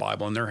 but they have the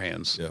Bible in their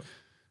hands. Yep.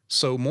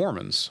 So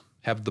Mormons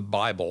have the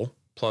Bible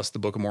plus the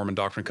Book of Mormon,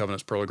 Doctrine and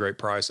Covenants, Pearl of Great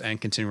Price, and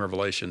Continuing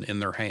Revelation in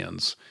their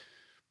hands,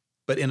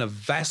 but in a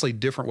vastly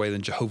different way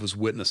than Jehovah's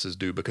Witnesses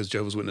do, because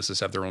Jehovah's Witnesses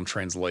have their own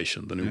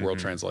translation, the New World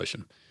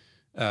Translation.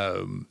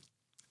 The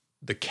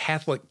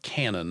Catholic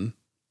canon,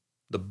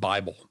 the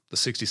Bible, the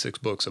 66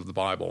 books of the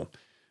Bible,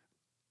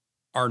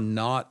 are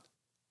not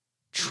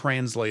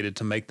translated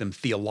to make them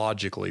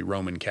theologically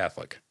Roman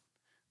Catholic.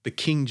 The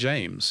King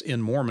James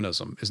in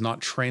Mormonism is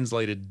not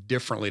translated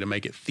differently to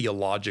make it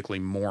theologically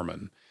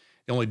Mormon.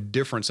 The only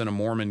difference in a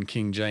Mormon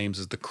King James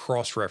is the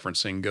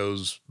cross-referencing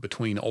goes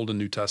between Old and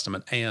New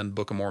Testament and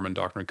Book of Mormon,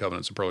 Doctrine and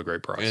Covenants, and Pearl of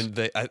Great Price. And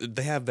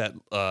they have that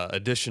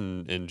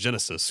addition in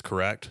Genesis,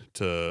 correct?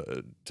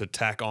 To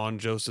tack on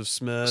Joseph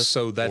Smith.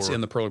 So that's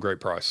in the Pearl of Great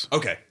Price.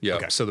 Okay. Yeah.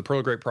 Okay. So the Pearl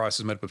of Great Price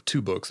is made up of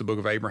two books, the Book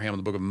of Abraham and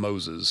the Book of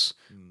Moses,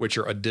 which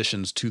are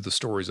additions to the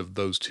stories of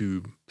those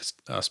two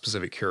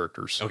specific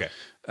characters. Okay.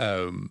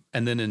 And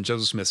then in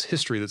Joseph Smith's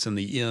history that's in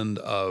the end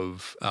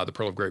of the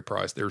Pearl of Great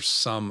Price, there's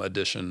some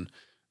addition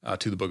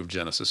to the book of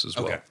Genesis as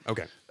well.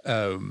 Okay.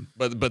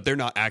 But they're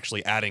not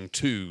actually adding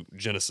to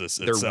Genesis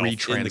itself. They're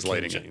retranslating in the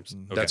King James.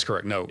 it. That's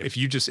correct. No, if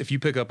you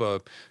pick up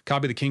a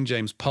copy of the King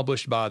James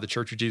published by the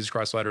Church of Jesus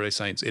Christ of Latter-day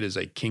Saints, it is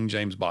a King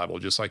James Bible,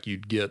 just like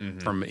you'd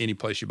get from any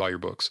place you buy your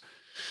books.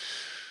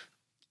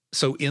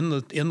 So in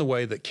the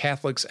way that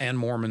Catholics and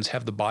Mormons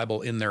have the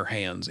Bible in their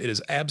hands, it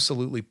is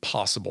absolutely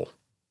possible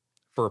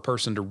for a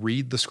person to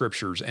read the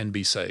Scriptures and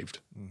be saved.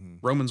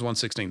 Romans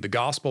 1:16, the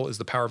gospel is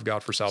the power of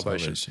God for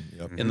salvation.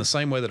 Yep. In the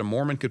same way that a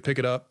Mormon could pick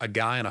it up, a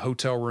guy in a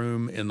hotel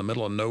room in the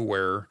middle of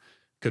nowhere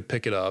could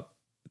pick it up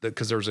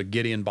because there's a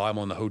Gideon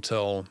Bible in the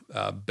hotel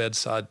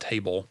bedside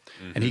table,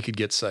 and he could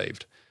get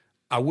saved.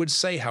 I would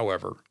say,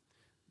 however,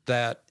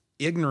 that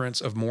ignorance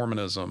of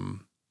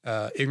Mormonism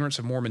ignorance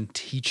of Mormon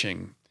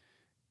teaching,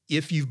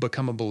 if you've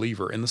become a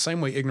believer, in the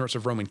same way ignorance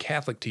of Roman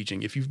Catholic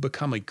teaching, if you've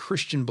become a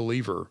Christian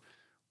believer,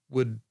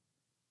 would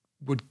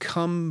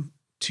come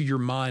to your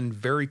mind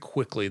very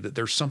quickly that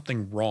there's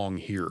something wrong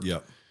here.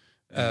 Yep.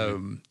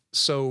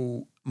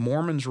 So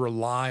Mormons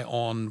rely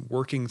on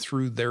working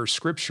through their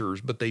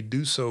scriptures, but they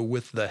do so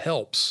with the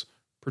helps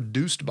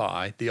produced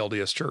by the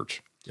LDS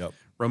Church. Yep.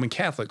 Roman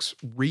Catholics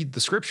read the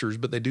scriptures,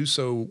 but they do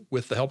so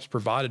with the helps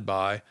provided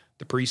by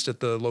the priest at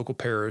the local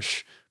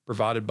parish,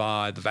 provided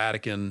by the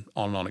Vatican,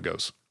 on and on it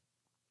goes.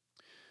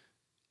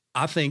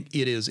 I think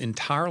it is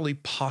entirely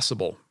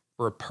possible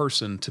for a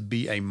person to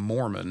be a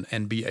Mormon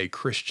and be a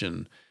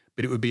Christian,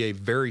 but it would be a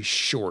very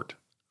short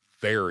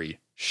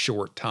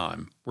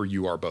time where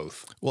you are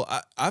both.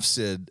 Well, I've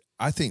said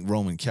I think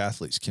Roman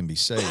Catholics can be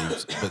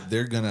saved, but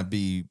they're going to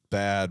be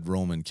bad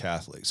Roman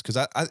Catholics. Because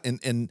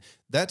and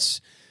that's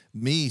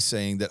me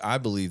saying that I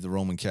believe the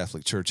Roman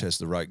Catholic Church has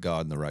the right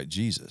God and the right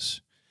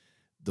Jesus.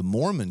 The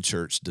Mormon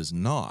Church does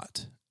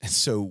not. And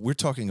so we're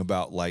talking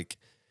about, like,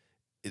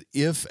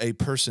 if a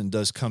person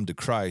does come to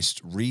Christ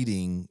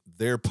reading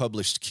their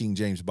published King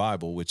James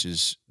Bible, which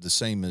is the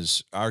same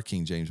as our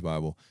King James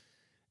Bible,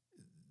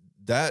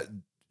 that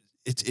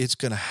it's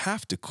going to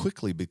have to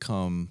quickly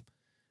become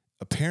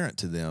apparent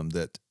to them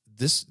that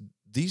this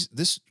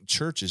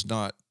church is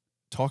not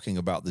talking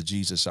about the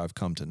Jesus I've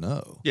come to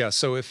know. Yeah.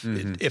 So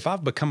if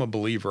I've become a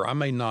believer, I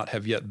may not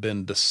have yet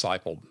been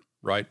discipled,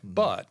 right? Mm-hmm.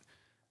 But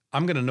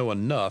I'm going to know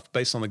enough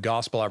based on the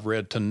gospel I've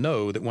read to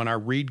know that when I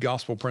read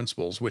gospel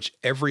principles, which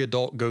every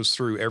adult goes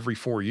through every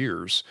 4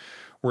 years,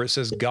 where it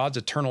says God's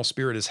eternal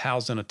spirit is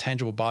housed in a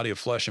tangible body of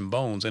flesh and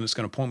bones, and it's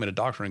going to point me to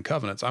Doctrine and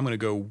Covenants, I'm going to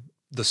go,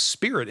 the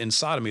spirit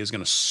inside of me is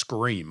going to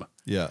scream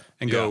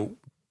and go,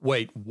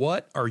 wait,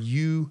 what are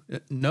you?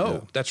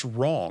 No, that's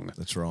wrong.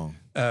 That's wrong.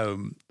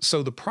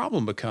 So the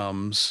problem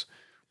becomes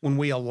when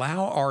we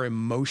allow our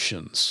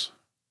emotions.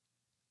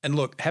 And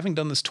look, having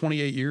done this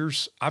 28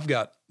 years, I've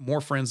got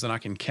more friends than I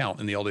can count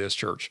in the LDS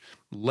Church.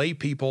 Lay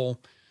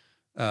people,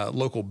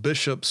 local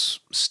bishops,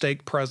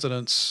 stake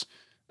presidents,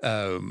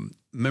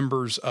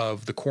 members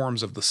of the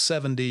quorums of the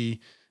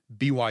 70,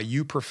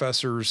 BYU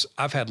professors.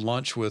 I've had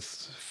lunch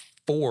with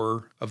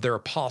 4 of their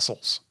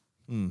apostles.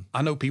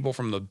 I know people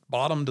from the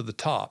bottom to the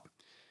top.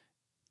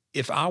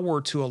 If I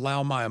were to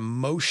allow my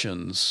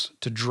emotions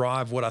to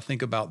drive what I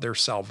think about their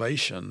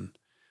salvation,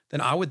 then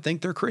I would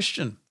think they're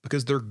Christian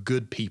because they're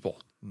good people.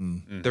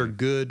 Mm-hmm. They're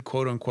good,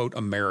 quote unquote,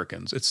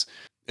 Americans.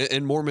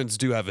 And Mormons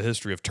do have a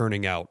history of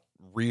turning out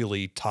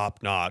really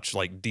top-notch,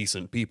 like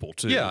decent people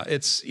too. Yeah,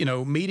 it's,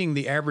 meeting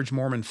the average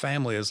Mormon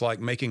family is like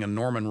making a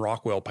Norman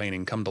Rockwell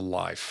painting come to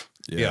life.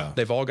 Yeah.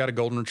 They've all got a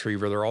golden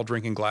retriever. They're all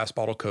drinking glass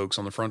bottle Cokes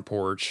on the front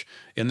porch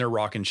in their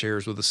rocking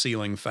chairs with a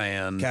ceiling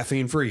fan.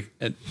 Caffeine free.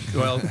 And,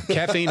 well,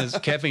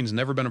 caffeine's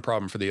never been a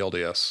problem for the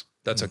LDS.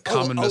 That's a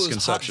common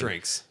misconception. Hot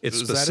drinks. It's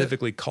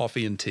specifically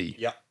coffee and tea.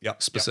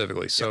 Yep.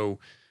 Specifically. So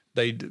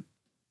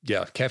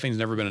caffeine's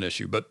never been an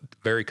issue, but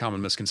very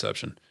common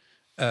misconception.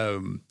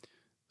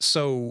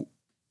 So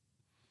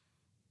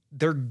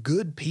they're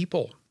good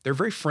people. They're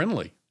very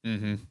friendly.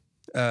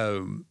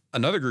 Mm-hmm.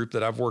 Another group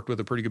that I've worked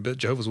with a pretty good bit,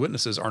 Jehovah's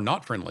Witnesses, are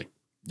not friendly.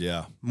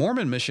 Yeah.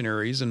 Mormon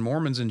missionaries and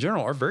Mormons in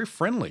general are very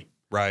friendly.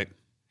 Right.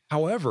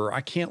 However, I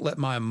can't let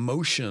my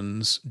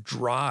emotions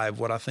drive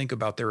what I think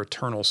about their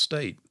eternal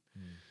state.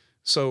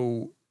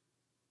 So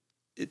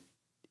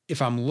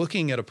if I'm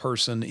looking at a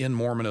person in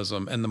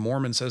Mormonism and the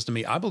Mormon says to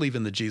me, I believe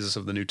in the Jesus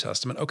of the New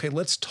Testament. Okay,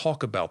 let's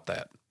talk about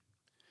that.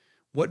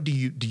 What do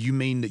you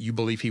mean that you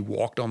believe he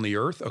walked on the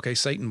earth? Okay,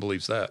 Satan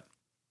believes that.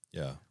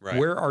 Yeah. Right.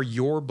 Where are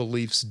your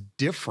beliefs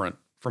different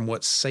from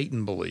what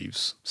Satan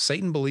believes?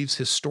 Satan believes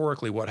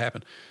historically what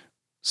happened.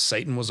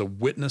 Satan was a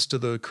witness to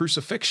the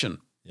crucifixion.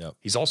 Yep.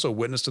 He's also a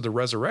witness to the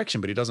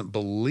resurrection, but he doesn't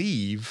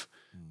believe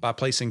by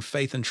placing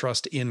faith and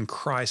trust in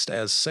Christ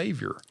as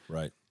Savior.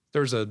 Right.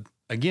 There's a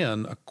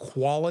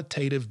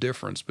qualitative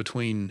difference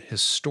between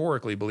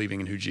historically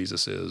believing in who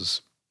Jesus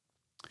is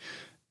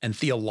and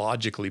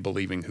theologically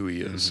believing who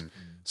he is. Mm-hmm.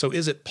 So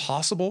is it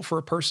possible for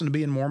a person to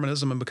be in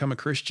Mormonism and become a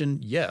Christian?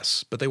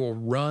 Yes, but they will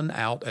run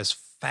out as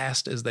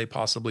fast as they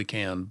possibly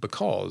can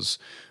because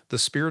the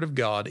Spirit of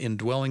God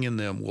indwelling in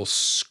them will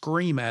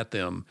scream at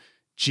them,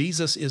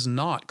 Jesus is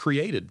not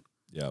created.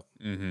 Yep.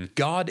 Mm-hmm.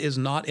 God is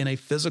not in a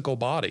physical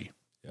body.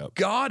 Yep.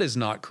 God is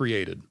not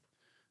created.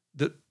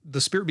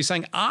 The Spirit be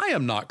saying, I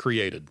am not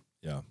created.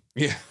 Yeah.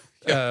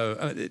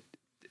 Yeah.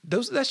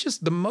 That's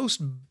just the most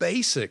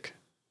basic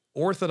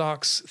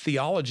Orthodox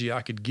theology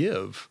I could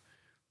give,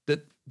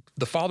 that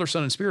the Father,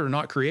 Son, and Spirit are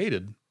not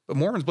created, but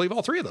Mormons believe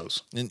all 3 of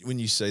those. And when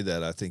you say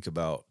that, I think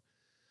about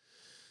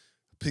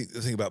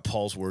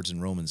Paul's words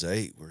in Romans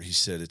 8, where he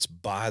said, it's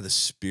by the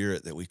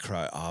Spirit that we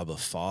cry, Abba,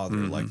 Father.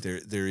 Mm-hmm. Like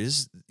there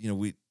is,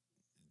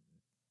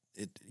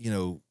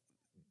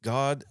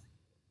 God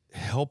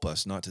help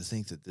us not to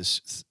think that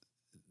this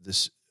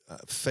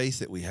faith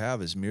that we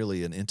have is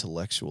merely an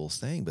intellectual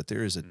thing, but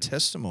there is a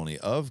testimony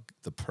of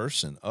the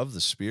person, of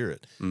the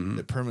Spirit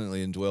that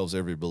permanently indwells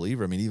every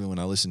believer. I mean, even when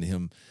I listen to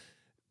him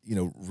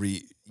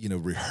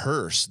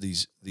rehearse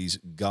these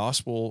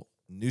gospel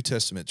New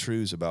Testament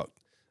truths about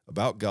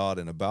God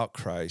and about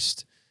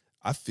Christ,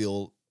 I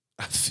feel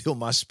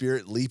my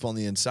spirit leap on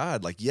the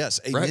inside. Like, yes,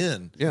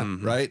 amen. Right. Yeah.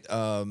 Mm-hmm.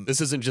 Right.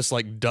 This isn't just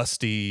like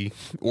dusty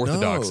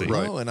orthodoxy.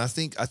 No, and I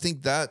think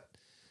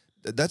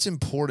that's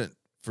important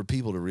for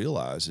people to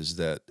realize is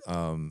that,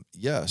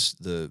 yes,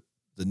 the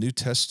New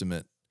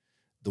Testament,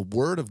 the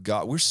Word of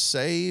God, we're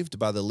saved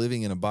by the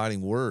living and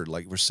abiding Word.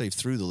 Like, we're saved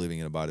through the living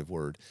and abiding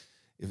Word.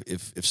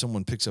 If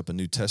someone picks up a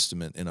New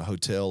Testament in a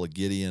hotel, a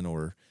Gideon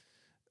or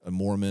a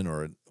Mormon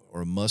or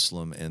a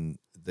Muslim, and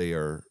they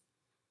are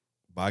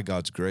by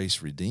God's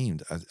grace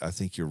redeemed, I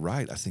think you're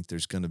right. I think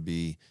there's going to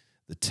be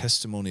the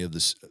testimony of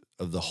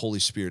the Holy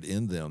Spirit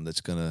in them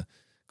that's going to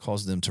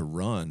cause them to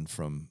run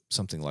from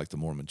something like the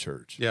Mormon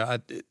Church. Yeah,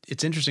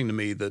 it's interesting to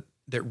me that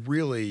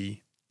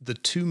really the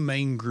two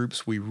main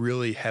groups we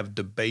really have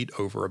debate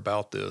over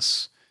about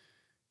this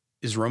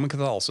is Roman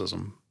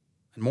Catholicism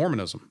and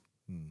Mormonism.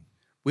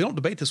 We don't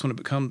debate this when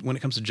it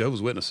comes to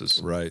Jehovah's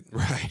Witnesses. Right.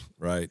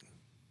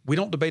 We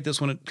don't debate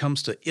this when it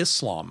comes to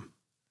Islam.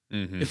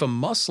 Mm-hmm. If a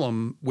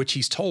Muslim, which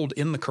he's told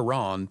in the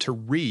Quran to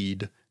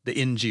read the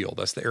Injil,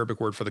 that's the Arabic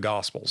word for the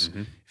Gospels,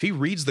 if he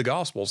reads the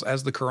Gospels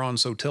as the Quran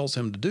so tells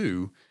him to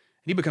do,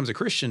 and he becomes a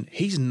Christian,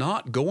 he's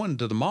not going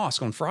to the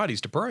mosque on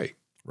Fridays to pray.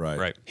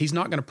 Right. He's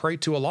not going to pray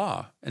to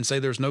Allah and say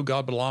there's no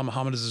God but Allah,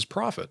 Muhammad is his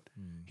prophet.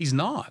 He's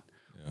not.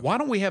 Yeah. Why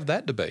don't we have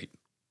that debate?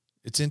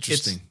 It's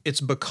interesting. It's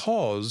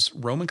because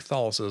Roman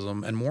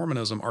Catholicism and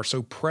Mormonism are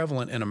so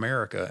prevalent in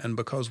America, and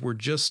because we're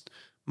just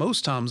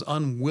most times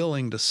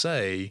unwilling to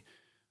say,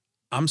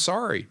 I'm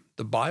sorry,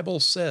 the Bible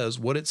says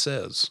what it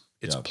says.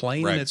 It's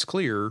plain and it's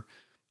clear.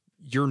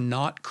 You're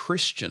not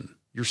Christian.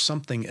 You're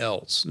something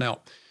else.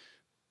 Now,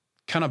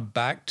 kind of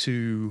back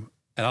to,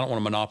 and I don't want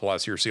to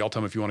monopolize here, so y'all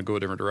tell me if you want to go a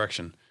different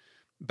direction.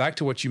 Back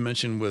to what you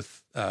mentioned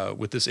with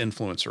this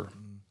influencer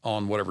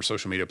on whatever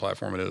social media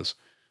platform it is.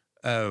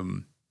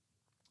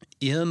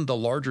 In the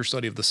larger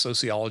study of the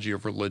sociology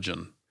of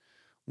religion,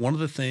 one of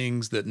the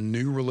things that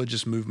new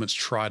religious movements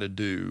try to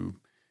do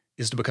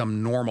is to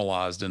become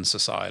normalized in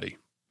society.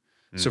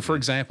 Mm-hmm. So, for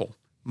example,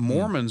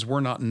 Mormons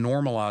were not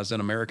normalized in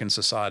American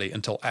society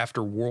until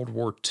after World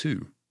War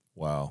II.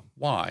 Wow.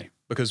 Why?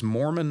 Because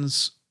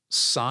Mormons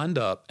signed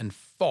up and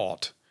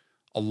fought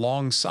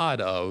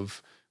alongside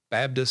of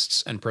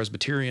Baptists and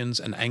Presbyterians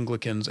and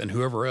Anglicans and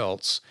whoever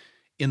else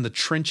in the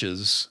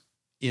trenches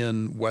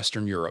in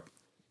Western Europe.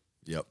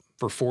 Yep.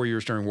 For 4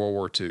 years during World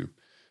War II.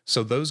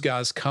 So those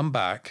guys come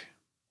back,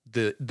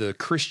 the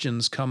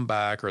Christians come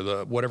back, or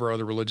the whatever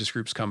other religious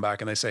groups come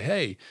back, and they say,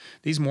 hey,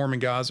 these Mormon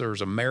guys are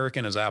as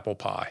American as apple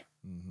pie.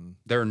 Mm-hmm.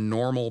 They're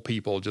normal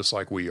people just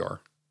like we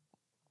are.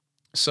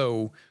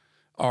 So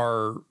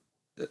our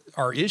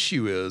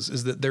issue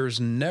is that there's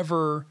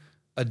never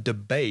a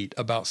debate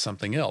about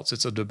something else.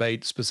 It's a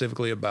debate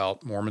specifically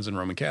about Mormons and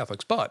Roman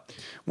Catholics. But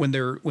when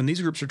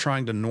these groups are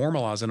trying to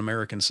normalize in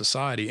American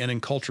society and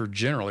in culture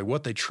generally,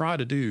 what they try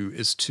to do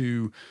is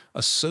to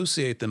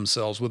associate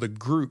themselves with a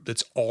group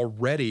that's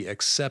already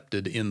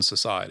accepted in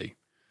society.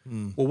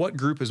 Well, what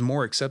group is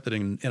more accepted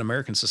in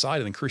American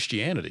society than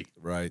Christianity?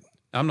 Right.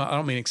 I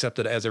don't mean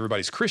accepted as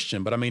everybody's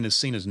Christian, but I mean is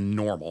seen as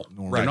normal.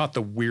 They're not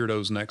the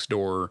weirdos next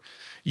door.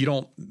 You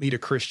don't meet a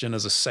Christian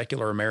as a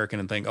secular American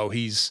and think, oh,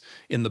 he's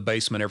in the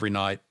basement every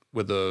night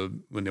with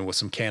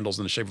some candles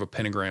in the shape of a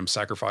pentagram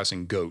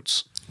sacrificing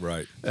goats.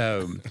 Right.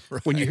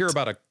 When you hear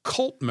about a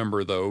cult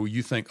member, though,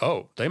 you think,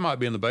 oh, they might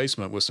be in the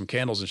basement with some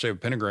candles in the shape of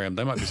a pentagram.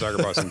 They might be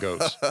sacrificing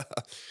goats.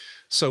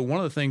 So one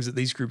of the things that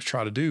these groups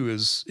try to do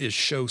is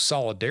show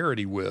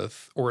solidarity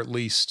with, or at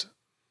least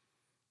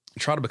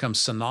try to become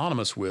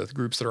synonymous with,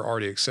 groups that are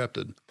already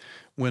accepted.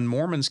 When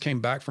Mormons came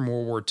back from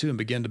World War II and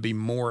began to be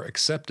more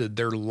accepted,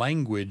 their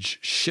language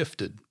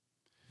shifted.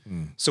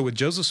 So with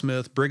Joseph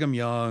Smith, Brigham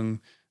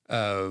Young,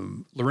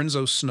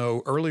 Lorenzo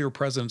Snow, earlier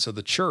presidents of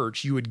the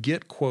church, you would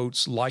get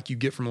quotes like you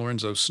get from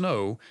Lorenzo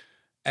Snow,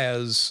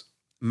 as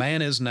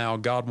man is now,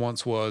 God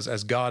once was,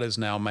 as God is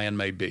now, man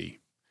may be.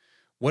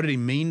 What did he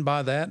mean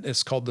by that?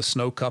 It's called the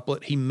Snow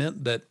couplet. He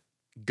meant that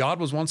God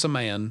was once a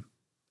man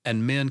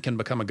and men can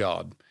become a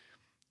God.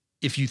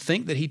 If you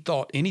think that he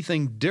thought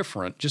anything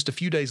different, just a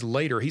few days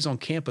later, he's on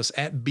campus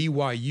at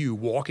BYU,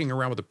 walking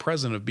around with the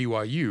president of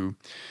BYU,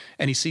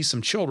 and he sees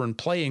some children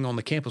playing on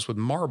the campus with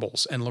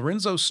marbles. And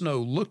Lorenzo Snow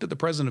looked at the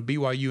president of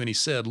BYU and he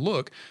said,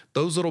 look,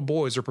 those little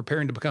boys are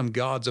preparing to become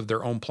gods of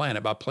their own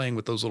planet by playing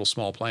with those little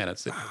small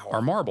planets that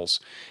are marbles.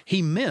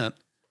 He meant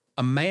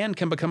a man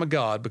can become a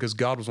god because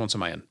God was once a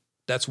man.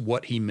 That's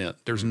what he meant.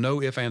 There's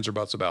no ifs, ands, or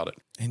buts about it.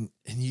 And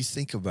you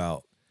think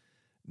about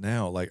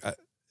now, like,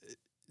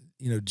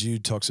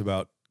 Jude talks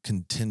about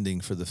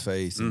contending for the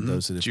faith and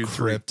those that have Jude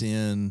crept 3.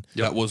 in.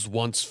 That was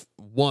once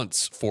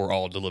for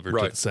all delivered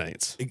to the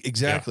saints.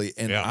 Exactly.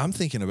 Yeah. And I'm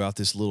thinking about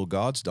this little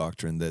God's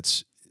doctrine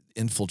that's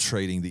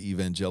infiltrating the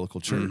evangelical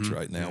church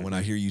right now when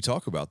I hear you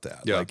talk about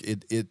that. Yeah. Like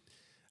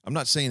I'm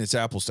not saying it's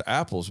apples to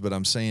apples, but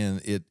I'm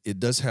saying it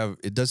does have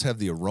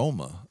the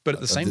aroma. But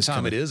at the same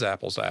time, it is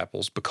apples to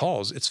apples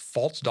because it's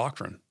false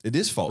doctrine. It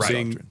is false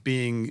doctrine.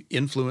 Being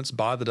influenced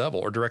by the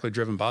devil or directly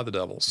driven by the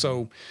devil.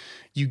 So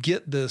you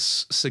get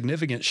this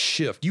significant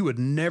shift. You would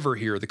never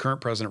hear the current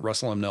president,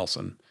 Russell M.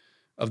 Nelson,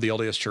 of the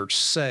LDS Church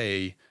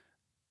say,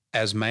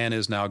 as man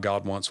is now,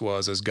 God once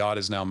was, as God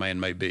is now, man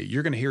may be.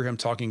 You're going to hear him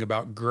talking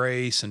about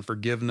grace and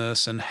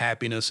forgiveness and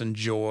happiness and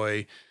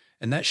joy.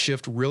 And that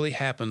shift really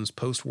happens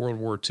post-World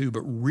War II,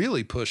 but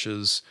really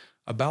pushes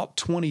about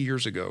 20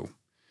 years ago.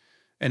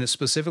 And it's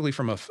specifically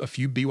from a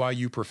few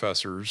BYU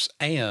professors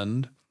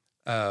and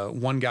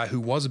one guy who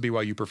was a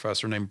BYU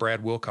professor named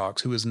Brad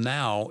Wilcox, who is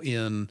now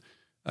in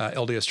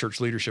LDS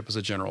Church leadership as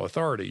a general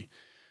authority.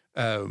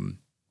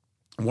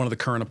 One of the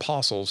current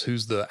apostles,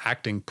 who's the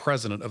acting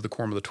president of the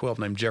Quorum of the 12,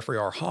 named Jeffrey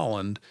R.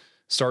 Holland,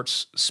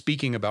 starts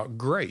speaking about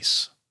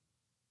grace,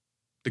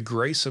 the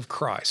grace of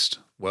Christ.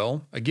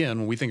 Well, again,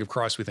 when we think of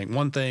Christ, we think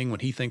one thing.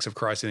 When he thinks of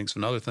Christ, he thinks of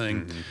another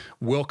thing.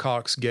 Mm-hmm.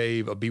 Wilcox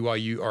gave a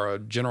BYU or a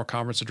general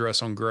conference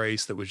address on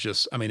grace that was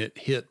just, I mean,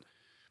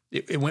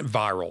 it went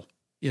viral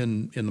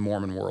in the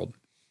Mormon world.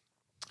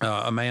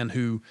 A man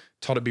who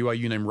taught at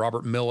BYU named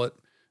Robert Millett.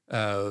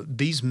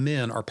 These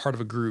men are part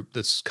of a group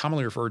that's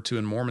commonly referred to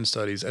in Mormon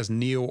studies as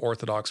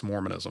Neo-Orthodox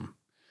Mormonism.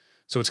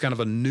 So it's kind of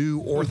a new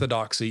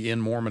orthodoxy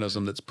in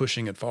Mormonism that's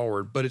pushing it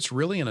forward, but it's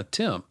really an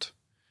attempt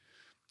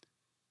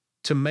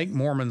to make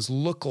Mormons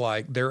look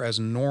like they're as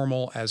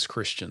normal as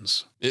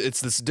Christians.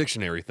 It's this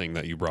dictionary thing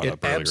that you brought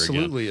up earlier. It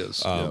absolutely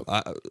is.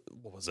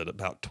 What was it,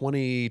 about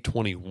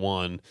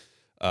 2021,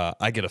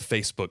 I get a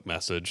Facebook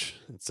message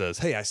that says,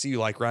 "Hey, I see you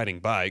like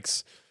riding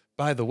bikes.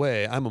 By the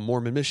way, I'm a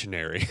Mormon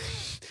missionary."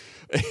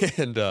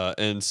 and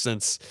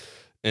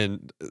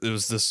it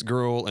was this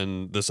girl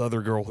and this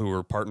other girl who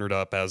were partnered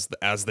up as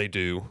they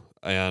do.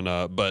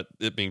 And but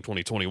it being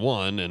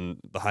 2021 and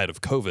the height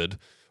of COVID,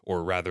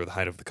 or rather the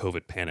height of the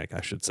COVID panic,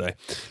 I should say,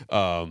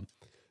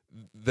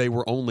 they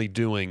were only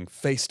doing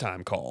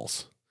FaceTime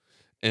calls.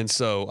 And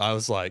so I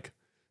was like,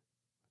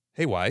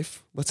 "Hey,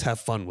 wife, let's have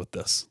fun with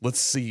this.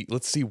 Let's see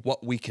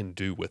what we can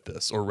do with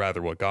this, or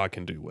rather what God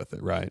can do with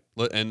it, right?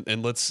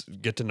 And let's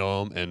get to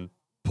know him and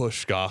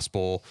push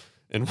gospel."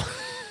 And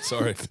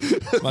sorry,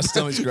 my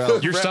stomach's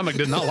growling. Your stomach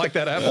did not like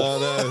that apple.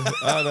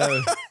 I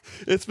know.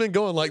 It's been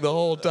going like the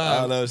whole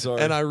time. I know, sorry.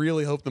 And I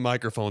really hope the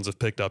microphones have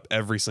picked up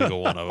every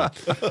single one of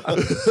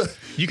them.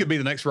 You could be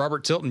the next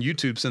Robert Tilton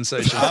YouTube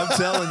sensation. I'm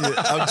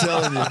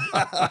telling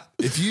you.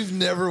 If you've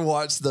never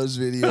watched those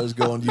videos,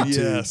 go on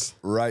YouTube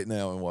right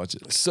now and watch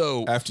it.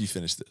 So after you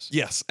finish this.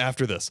 Yes,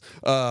 after this.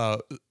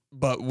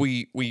 But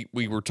we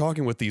were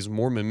talking with these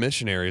Mormon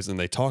missionaries, and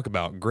they talk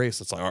about grace.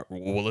 It's like, all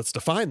right, well, let's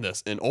define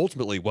this. And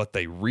ultimately what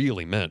they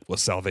really meant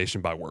was salvation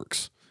by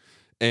works.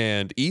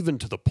 And even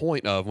to the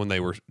point of when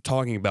they were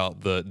talking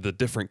about the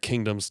different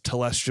kingdoms,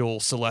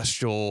 telestial,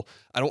 celestial,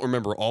 I don't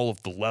remember all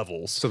of the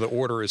levels. So the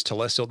order is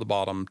telestial at the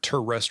bottom,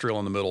 terrestrial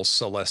in the middle,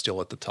 celestial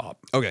at the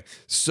top. Okay,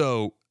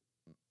 so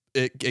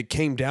it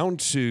came down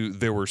to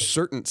there were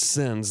certain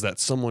sins that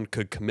someone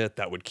could commit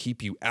that would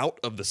keep you out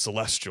of the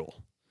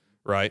celestial,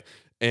 right?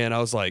 And I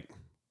was like,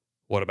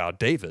 what about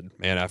David,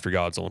 man after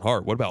God's own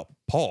heart? What about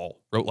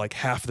Paul? Wrote like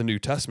half the New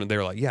Testament. They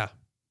were like, yeah,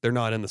 they're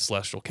not in the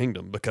celestial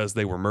kingdom because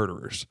they were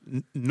murderers.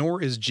 Nor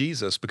is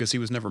Jesus, because he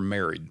was never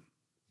married.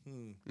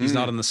 He's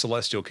not in the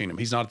celestial kingdom.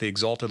 He's not at the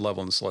exalted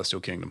level in the celestial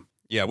kingdom.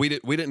 Yeah, we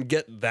didn't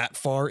get that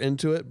far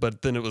into it,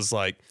 but then it was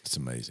like, it's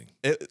amazing.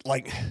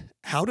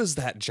 How does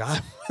that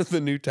jive with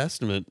the New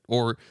Testament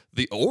or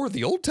the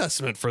Old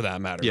Testament for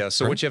that matter? Yeah.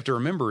 So right? what you have to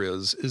remember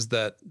is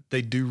that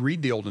they do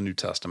read the Old and New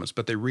Testaments,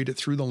 but they read it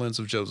through the lens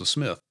of Joseph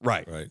Smith.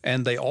 Right.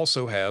 And they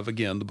also have,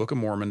 again, the Book of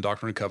Mormon,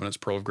 Doctrine and Covenants,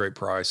 Pearl of Great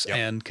Price,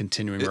 and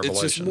Continuing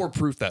Revelation. It's just more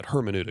proof that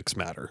hermeneutics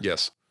matter.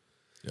 Yes.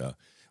 Yeah.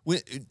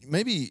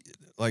 Maybe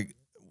like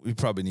we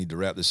probably need to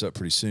wrap this up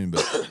pretty soon,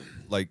 but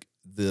like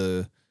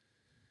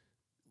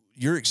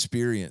your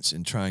experience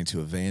in trying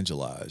to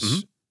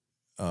evangelize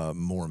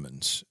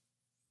Mormons,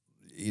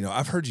 you know,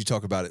 I've heard you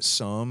talk about it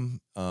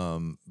some,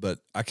 but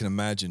I can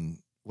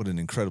imagine what an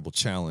incredible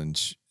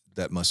challenge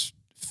that must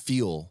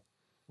feel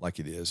like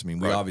it is. I mean,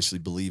 we obviously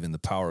believe in the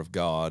power of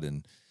God,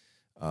 and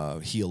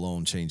he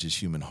alone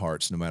changes human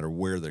hearts no matter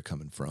where they're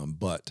coming from.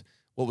 But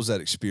what was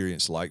that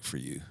experience like for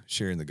you,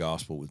 sharing the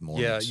gospel with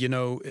Mormons? Yeah, you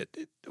know,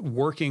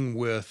 working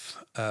with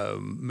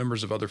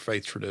members of other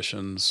faith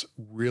traditions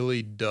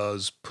really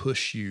does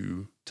push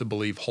you to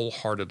believe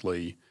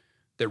wholeheartedly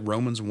that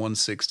Romans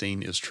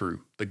 1:16 is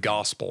true. The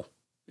gospel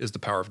is the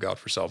power of God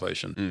for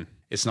salvation.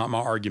 It's not my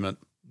argument.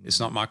 It's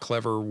not my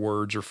clever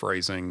words or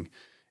phrasing.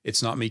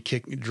 It's not me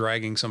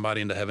dragging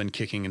somebody into heaven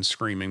kicking and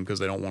screaming because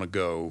they don't want to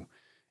go.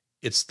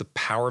 It's the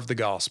power of the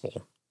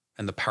gospel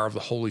and the power of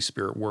the Holy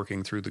Spirit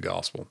working through the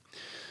gospel.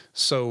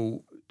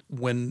 So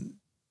when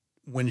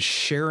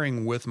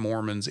sharing with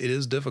Mormons, it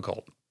is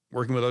difficult.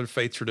 Working with other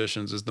faith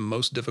traditions is the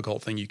most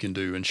difficult thing you can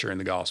do in sharing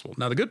the gospel.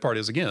 Now, the good part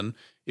is, again,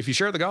 if you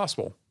share the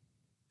gospel,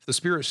 if the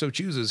Spirit so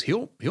chooses,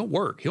 he'll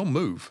work, he'll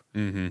move,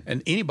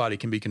 and anybody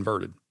can be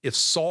converted. If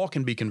Saul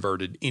can be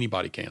converted,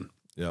 anybody can.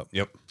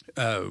 Yep.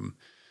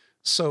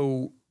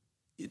 So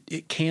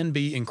it can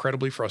be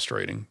incredibly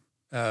frustrating.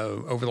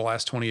 Over the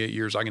last 28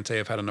 years, I can tell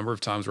you I've had a number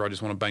of times where I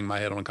just want to bang my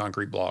head on a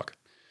concrete block.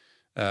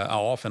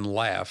 I'll often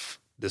laugh,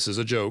 this is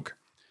a joke,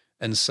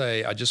 and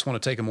say, I just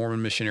want to take a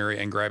Mormon missionary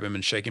and grab him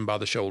and shake him by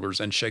the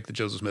shoulders and shake the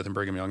Joseph Smith and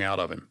Brigham Young out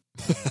of him.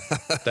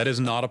 That is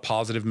not a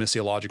positive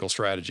missiological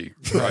strategy,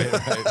 right?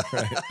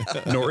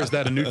 Right. Nor is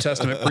that a New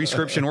Testament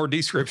prescription or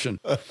description.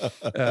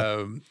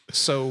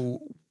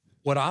 So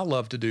what I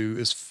love to do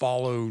is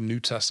follow New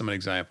Testament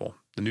example.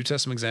 The New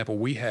Testament example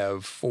we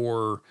have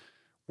for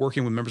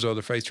working with members of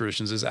other faith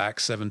traditions is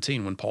Acts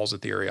 17 when Paul's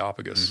at the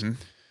Areopagus.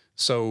 Mm-hmm.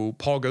 So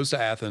Paul goes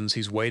to Athens.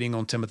 He's waiting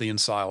on Timothy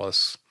and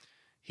Silas.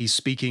 He's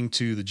speaking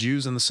to the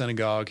Jews in the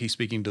synagogue. He's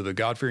speaking to the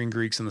God-fearing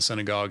Greeks in the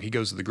synagogue. He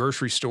goes to the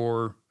grocery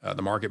store,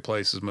 the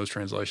marketplace, as most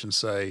translations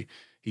say.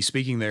 He's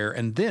speaking there.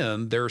 And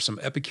then there are some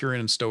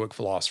Epicurean and Stoic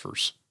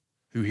philosophers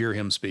who hear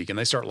him speak, and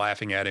they start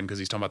laughing at him because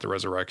he's talking about the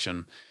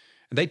resurrection.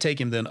 And they take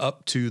him then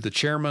up to the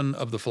chairman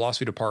of the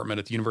philosophy department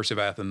at the University of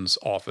Athens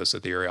office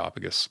at the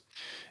Areopagus.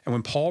 And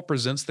when Paul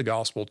presents the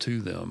gospel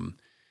to them,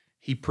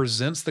 he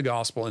presents the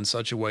gospel in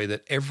such a way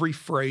that every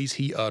phrase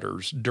he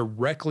utters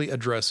directly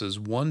addresses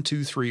 1,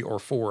 2, 3, or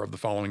 4 of the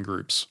following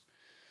groups: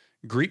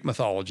 Greek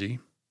mythology,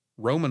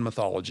 Roman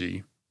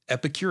mythology,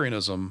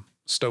 Epicureanism,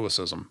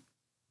 Stoicism.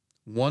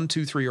 1,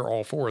 2, 3 are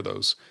all 4 of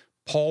those.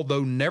 Paul,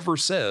 though, never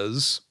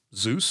says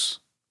Zeus.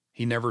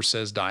 He never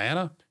says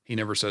Diana. He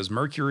never says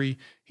Mercury.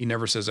 He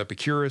never says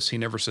Epicurus. He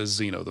never says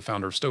Zeno, the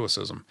founder of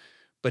Stoicism.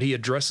 But he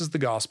addresses the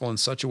gospel in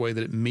such a way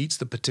that it meets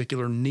the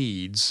particular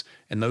needs,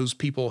 and those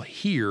people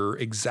hear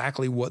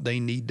exactly what they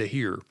need to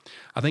hear.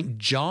 I think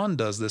John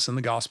does this in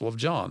the Gospel of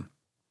John.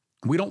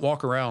 We don't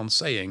walk around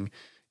saying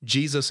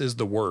Jesus is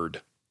the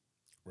Word.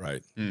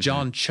 Right. Mm-hmm.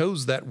 John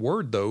chose that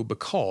word, though,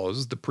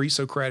 because the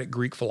pre-Socratic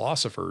Greek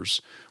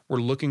philosophers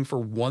were looking for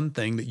one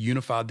thing that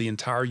unified the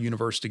entire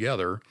universe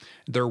together.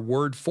 Their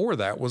word for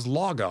that was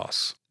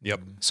logos. Yep.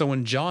 So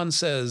when John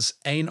says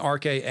ein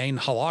arche ein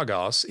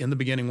halagos, in the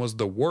beginning was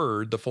the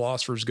word, the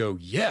philosophers go,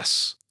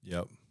 yes.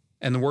 Yep.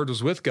 And the word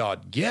was with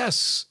God.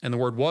 Yes. And the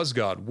word was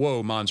God.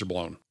 Whoa, minds are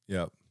blown.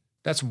 Yep.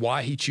 That's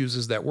why he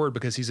chooses that word,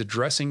 because he's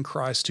addressing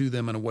Christ to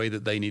them in a way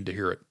that they need to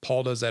hear it.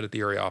 Paul does that at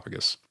the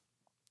Areopagus.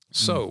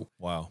 So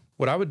wow.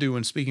 What I would do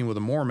when speaking with a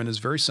Mormon is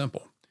very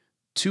simple.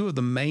 2 of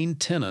the main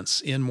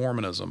tenets in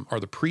Mormonism are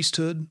the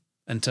priesthood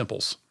and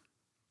temples.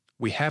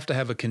 We have to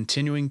have a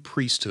continuing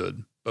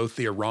priesthood, both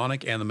the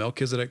Aaronic and the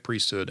Melchizedek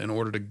priesthood, in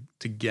order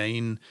to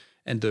gain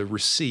and to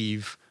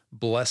receive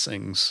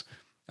blessings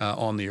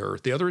on the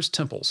earth. The other is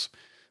temples.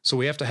 So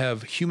we have to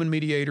have human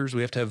mediators.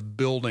 We have to have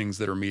buildings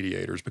that are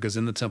mediators, because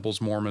in the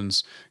temples,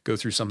 Mormons go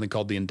through something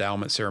called the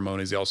endowment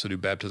ceremonies. They also do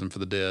baptism for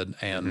the dead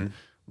and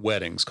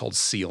weddings called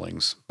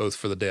sealings, both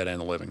for the dead and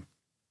the living.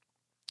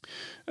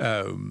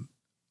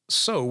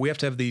 So we have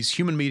to have these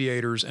human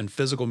mediators and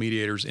physical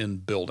mediators in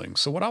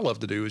buildings. So what I love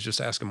to do is just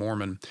ask a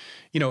Mormon,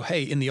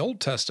 hey, in the Old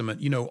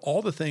Testament,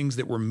 all the things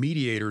that were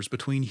mediators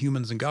between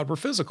humans and God were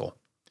physical.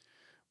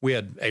 We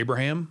had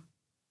Abraham,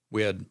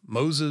 we had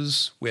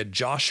Moses, we had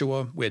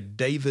Joshua, we had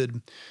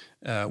David,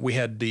 we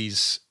had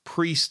these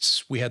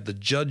priests, we had the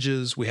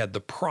judges, we had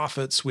the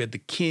prophets, we had the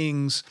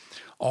kings.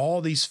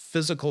 All these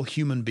physical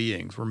human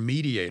beings were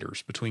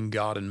mediators between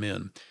God and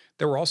men.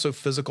 There were also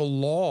physical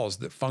laws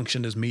that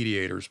functioned as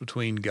mediators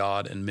between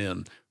God and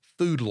men.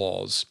 Food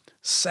laws,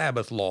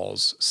 Sabbath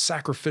laws,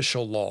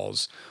 sacrificial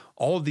laws,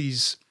 all of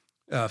these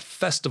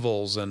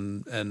festivals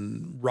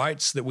and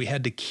rites that we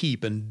had to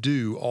keep and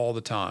do all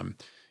the time.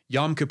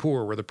 Yom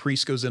Kippur, where the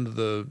priest goes into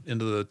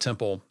the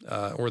temple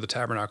or the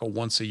tabernacle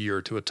once a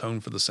year to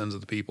atone for the sins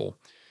of the people.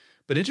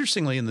 But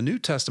interestingly, in the New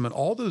Testament,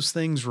 all those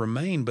things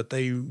remain, but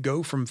they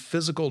go from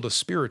physical to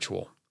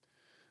spiritual.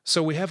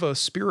 So we have a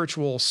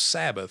spiritual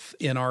Sabbath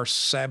in our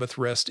Sabbath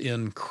rest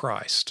in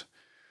Christ.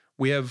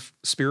 We have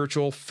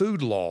spiritual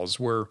food laws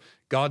where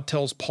God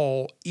tells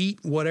Paul, eat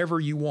whatever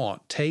you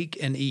want,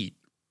 take and eat.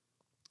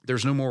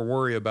 There's no more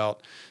worry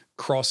about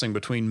crossing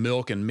between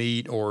milk and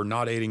meat, or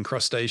not eating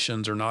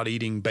crustaceans, or not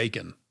eating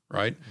bacon,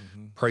 right?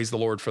 Mm-hmm. Praise the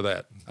Lord for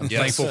that. I'm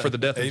thankful for the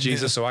death of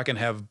Jesus so I can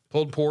have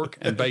pulled pork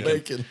and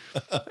bacon.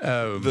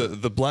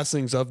 The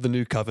blessings of the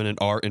new covenant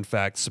are, in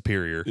fact,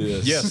 superior.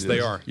 Yes, they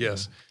are.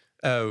 Yes.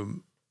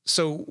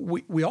 So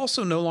we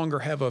also no longer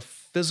have a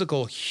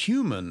physical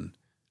human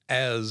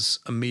as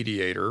a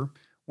mediator.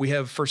 We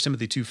have 1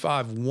 Timothy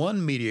 2:5,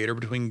 one mediator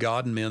between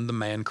God and men, the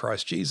man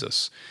Christ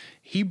Jesus.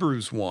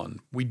 Hebrews 1,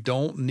 we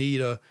don't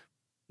need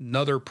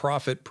another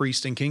prophet,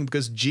 priest, and king,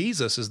 because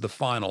Jesus is the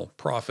final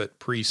prophet,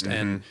 priest,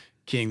 and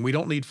king. We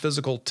don't need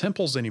physical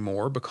temples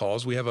anymore,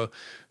 because we have a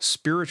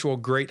spiritual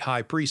great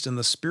high priest in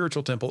the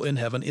spiritual temple in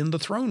heaven in the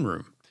throne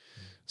room.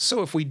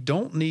 So if we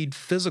don't need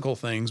physical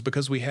things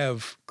because we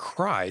have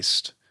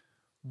Christ,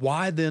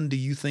 why then do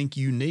you think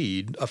you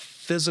need a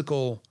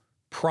physical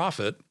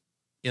prophet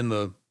in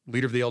the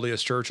leader of the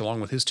LDS Church,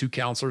 along with his 2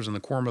 counselors and the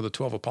quorum of the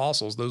 12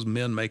 apostles? Those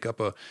men make up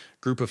a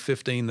group of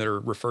 15 that are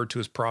referred to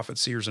as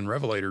prophets, seers, and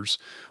revelators.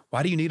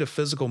 Why do you need a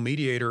physical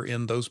mediator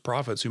in those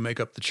prophets who make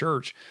up the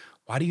church?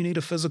 Why do you need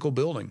a physical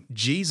building?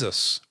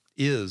 Jesus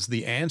is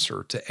the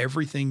answer to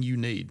everything you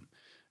need.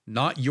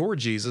 Not your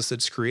Jesus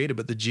that's created,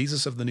 but the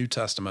Jesus of the New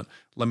Testament.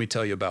 Let me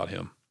tell you about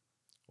him.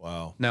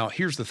 Wow. Now,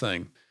 here's the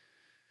thing.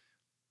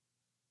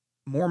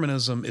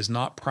 Mormonism is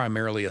not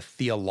primarily a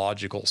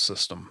theological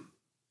system.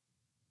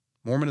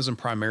 Mormonism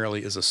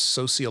primarily is a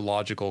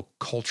sociological,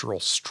 cultural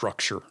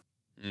structure.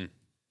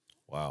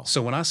 Wow.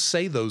 So when I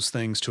say those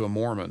things to a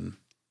Mormon,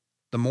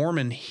 the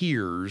Mormon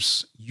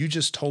hears, you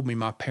just told me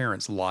my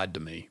parents lied to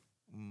me.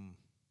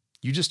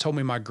 You just told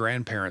me my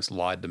grandparents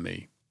lied to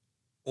me.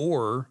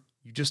 Or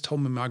you just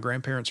told me my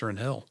grandparents are in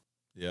hell.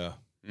 Yeah.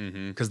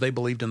 Because they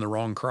believed in the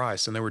wrong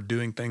Christ and they were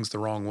doing things the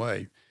wrong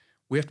way.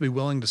 We have to be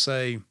willing to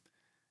say,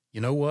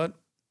 you know what?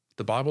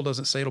 The Bible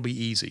doesn't say it'll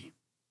be easy.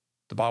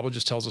 The Bible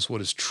just tells us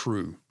what is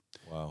true.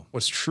 Wow.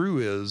 What's true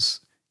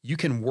is you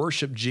can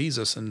worship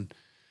Jesus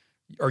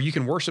or you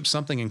can worship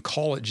something and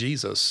call it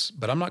Jesus,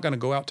 but I'm not going to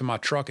go out to my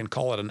truck and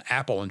call it an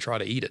apple and try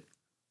to eat it.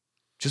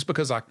 Just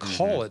because I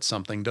call it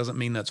something doesn't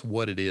mean that's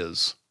what it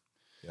is.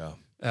 Yeah.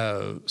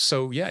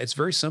 So yeah, it's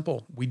very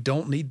simple. We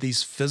don't need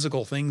these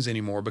physical things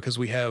anymore because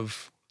we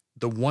have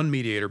the one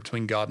mediator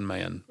between God and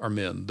man, or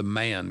men, the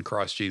man,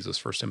 Christ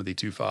Jesus, 1 Timothy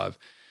 2:5.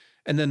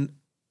 And then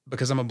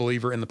because I'm a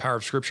believer in the power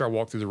of Scripture, I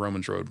walk through the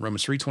Romans road.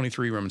 Romans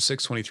 3:23, Romans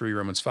 6:23,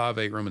 Romans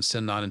 5:8, Romans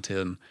 10:9 and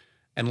 10,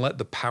 and let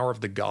the power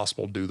of the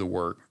gospel do the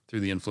work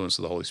through the influence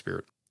of the Holy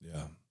Spirit.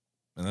 Yeah.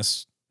 And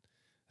that's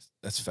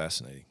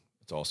fascinating.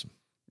 That's awesome.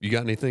 You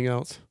got anything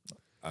else?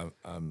 No.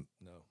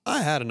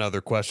 I had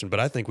another question, but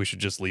I think we should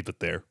just leave it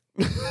there.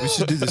 We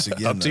should do this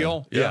again. Up to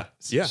y'all? Yeah,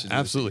 Should do this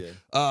absolutely.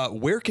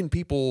 again. Where can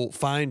people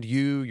find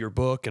you, your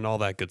book, and all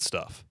that good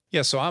stuff?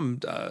 Yeah, so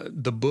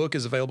the book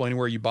is available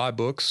anywhere you buy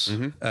books.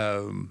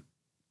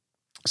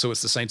 So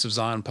it's The Saints of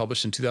Zion,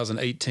 published in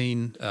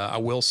 2018. I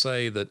will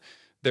say that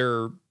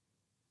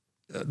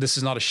this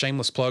is not a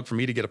shameless plug for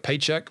me to get a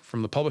paycheck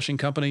from the publishing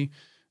company.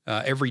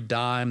 Every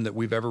dime that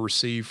we've ever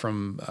received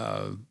from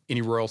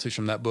any royalties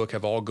from that book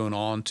have all gone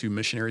on to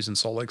missionaries in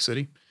Salt Lake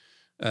City.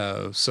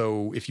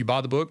 So if you buy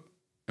the book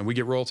and we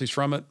get royalties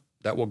from it,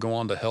 that will go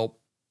on to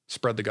help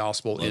spread the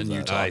gospel in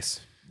Utah.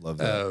 Nice. Love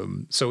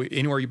that. So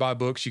anywhere you buy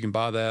books, you can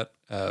buy that.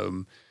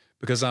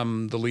 Because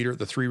I'm the leader at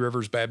the Three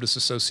Rivers Baptist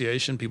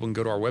Association, people can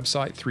go to our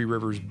website,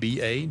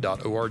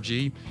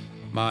 threeriversba.org.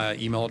 My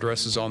email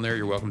address is on there.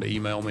 You're welcome to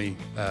email me.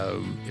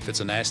 If it's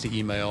a nasty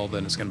email,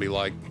 then it's going to be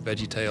like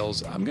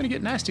VeggieTales. I'm going to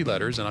get nasty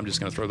letters, and I'm just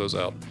going to throw those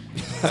out.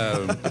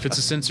 If it's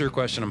a sincere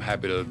question, I'm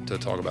happy to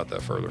talk about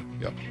that further.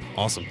 Yep.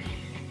 Awesome.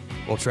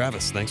 Well,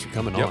 Travis, thanks for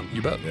coming on.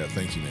 You bet. Yeah,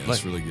 thank you, man.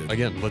 That's really good.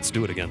 Again, let's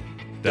do it again.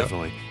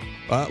 Definitely.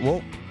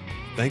 Well,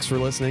 thanks for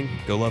listening.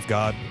 Go love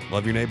God,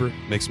 love your neighbor,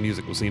 make some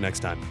music. We'll see you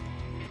next time.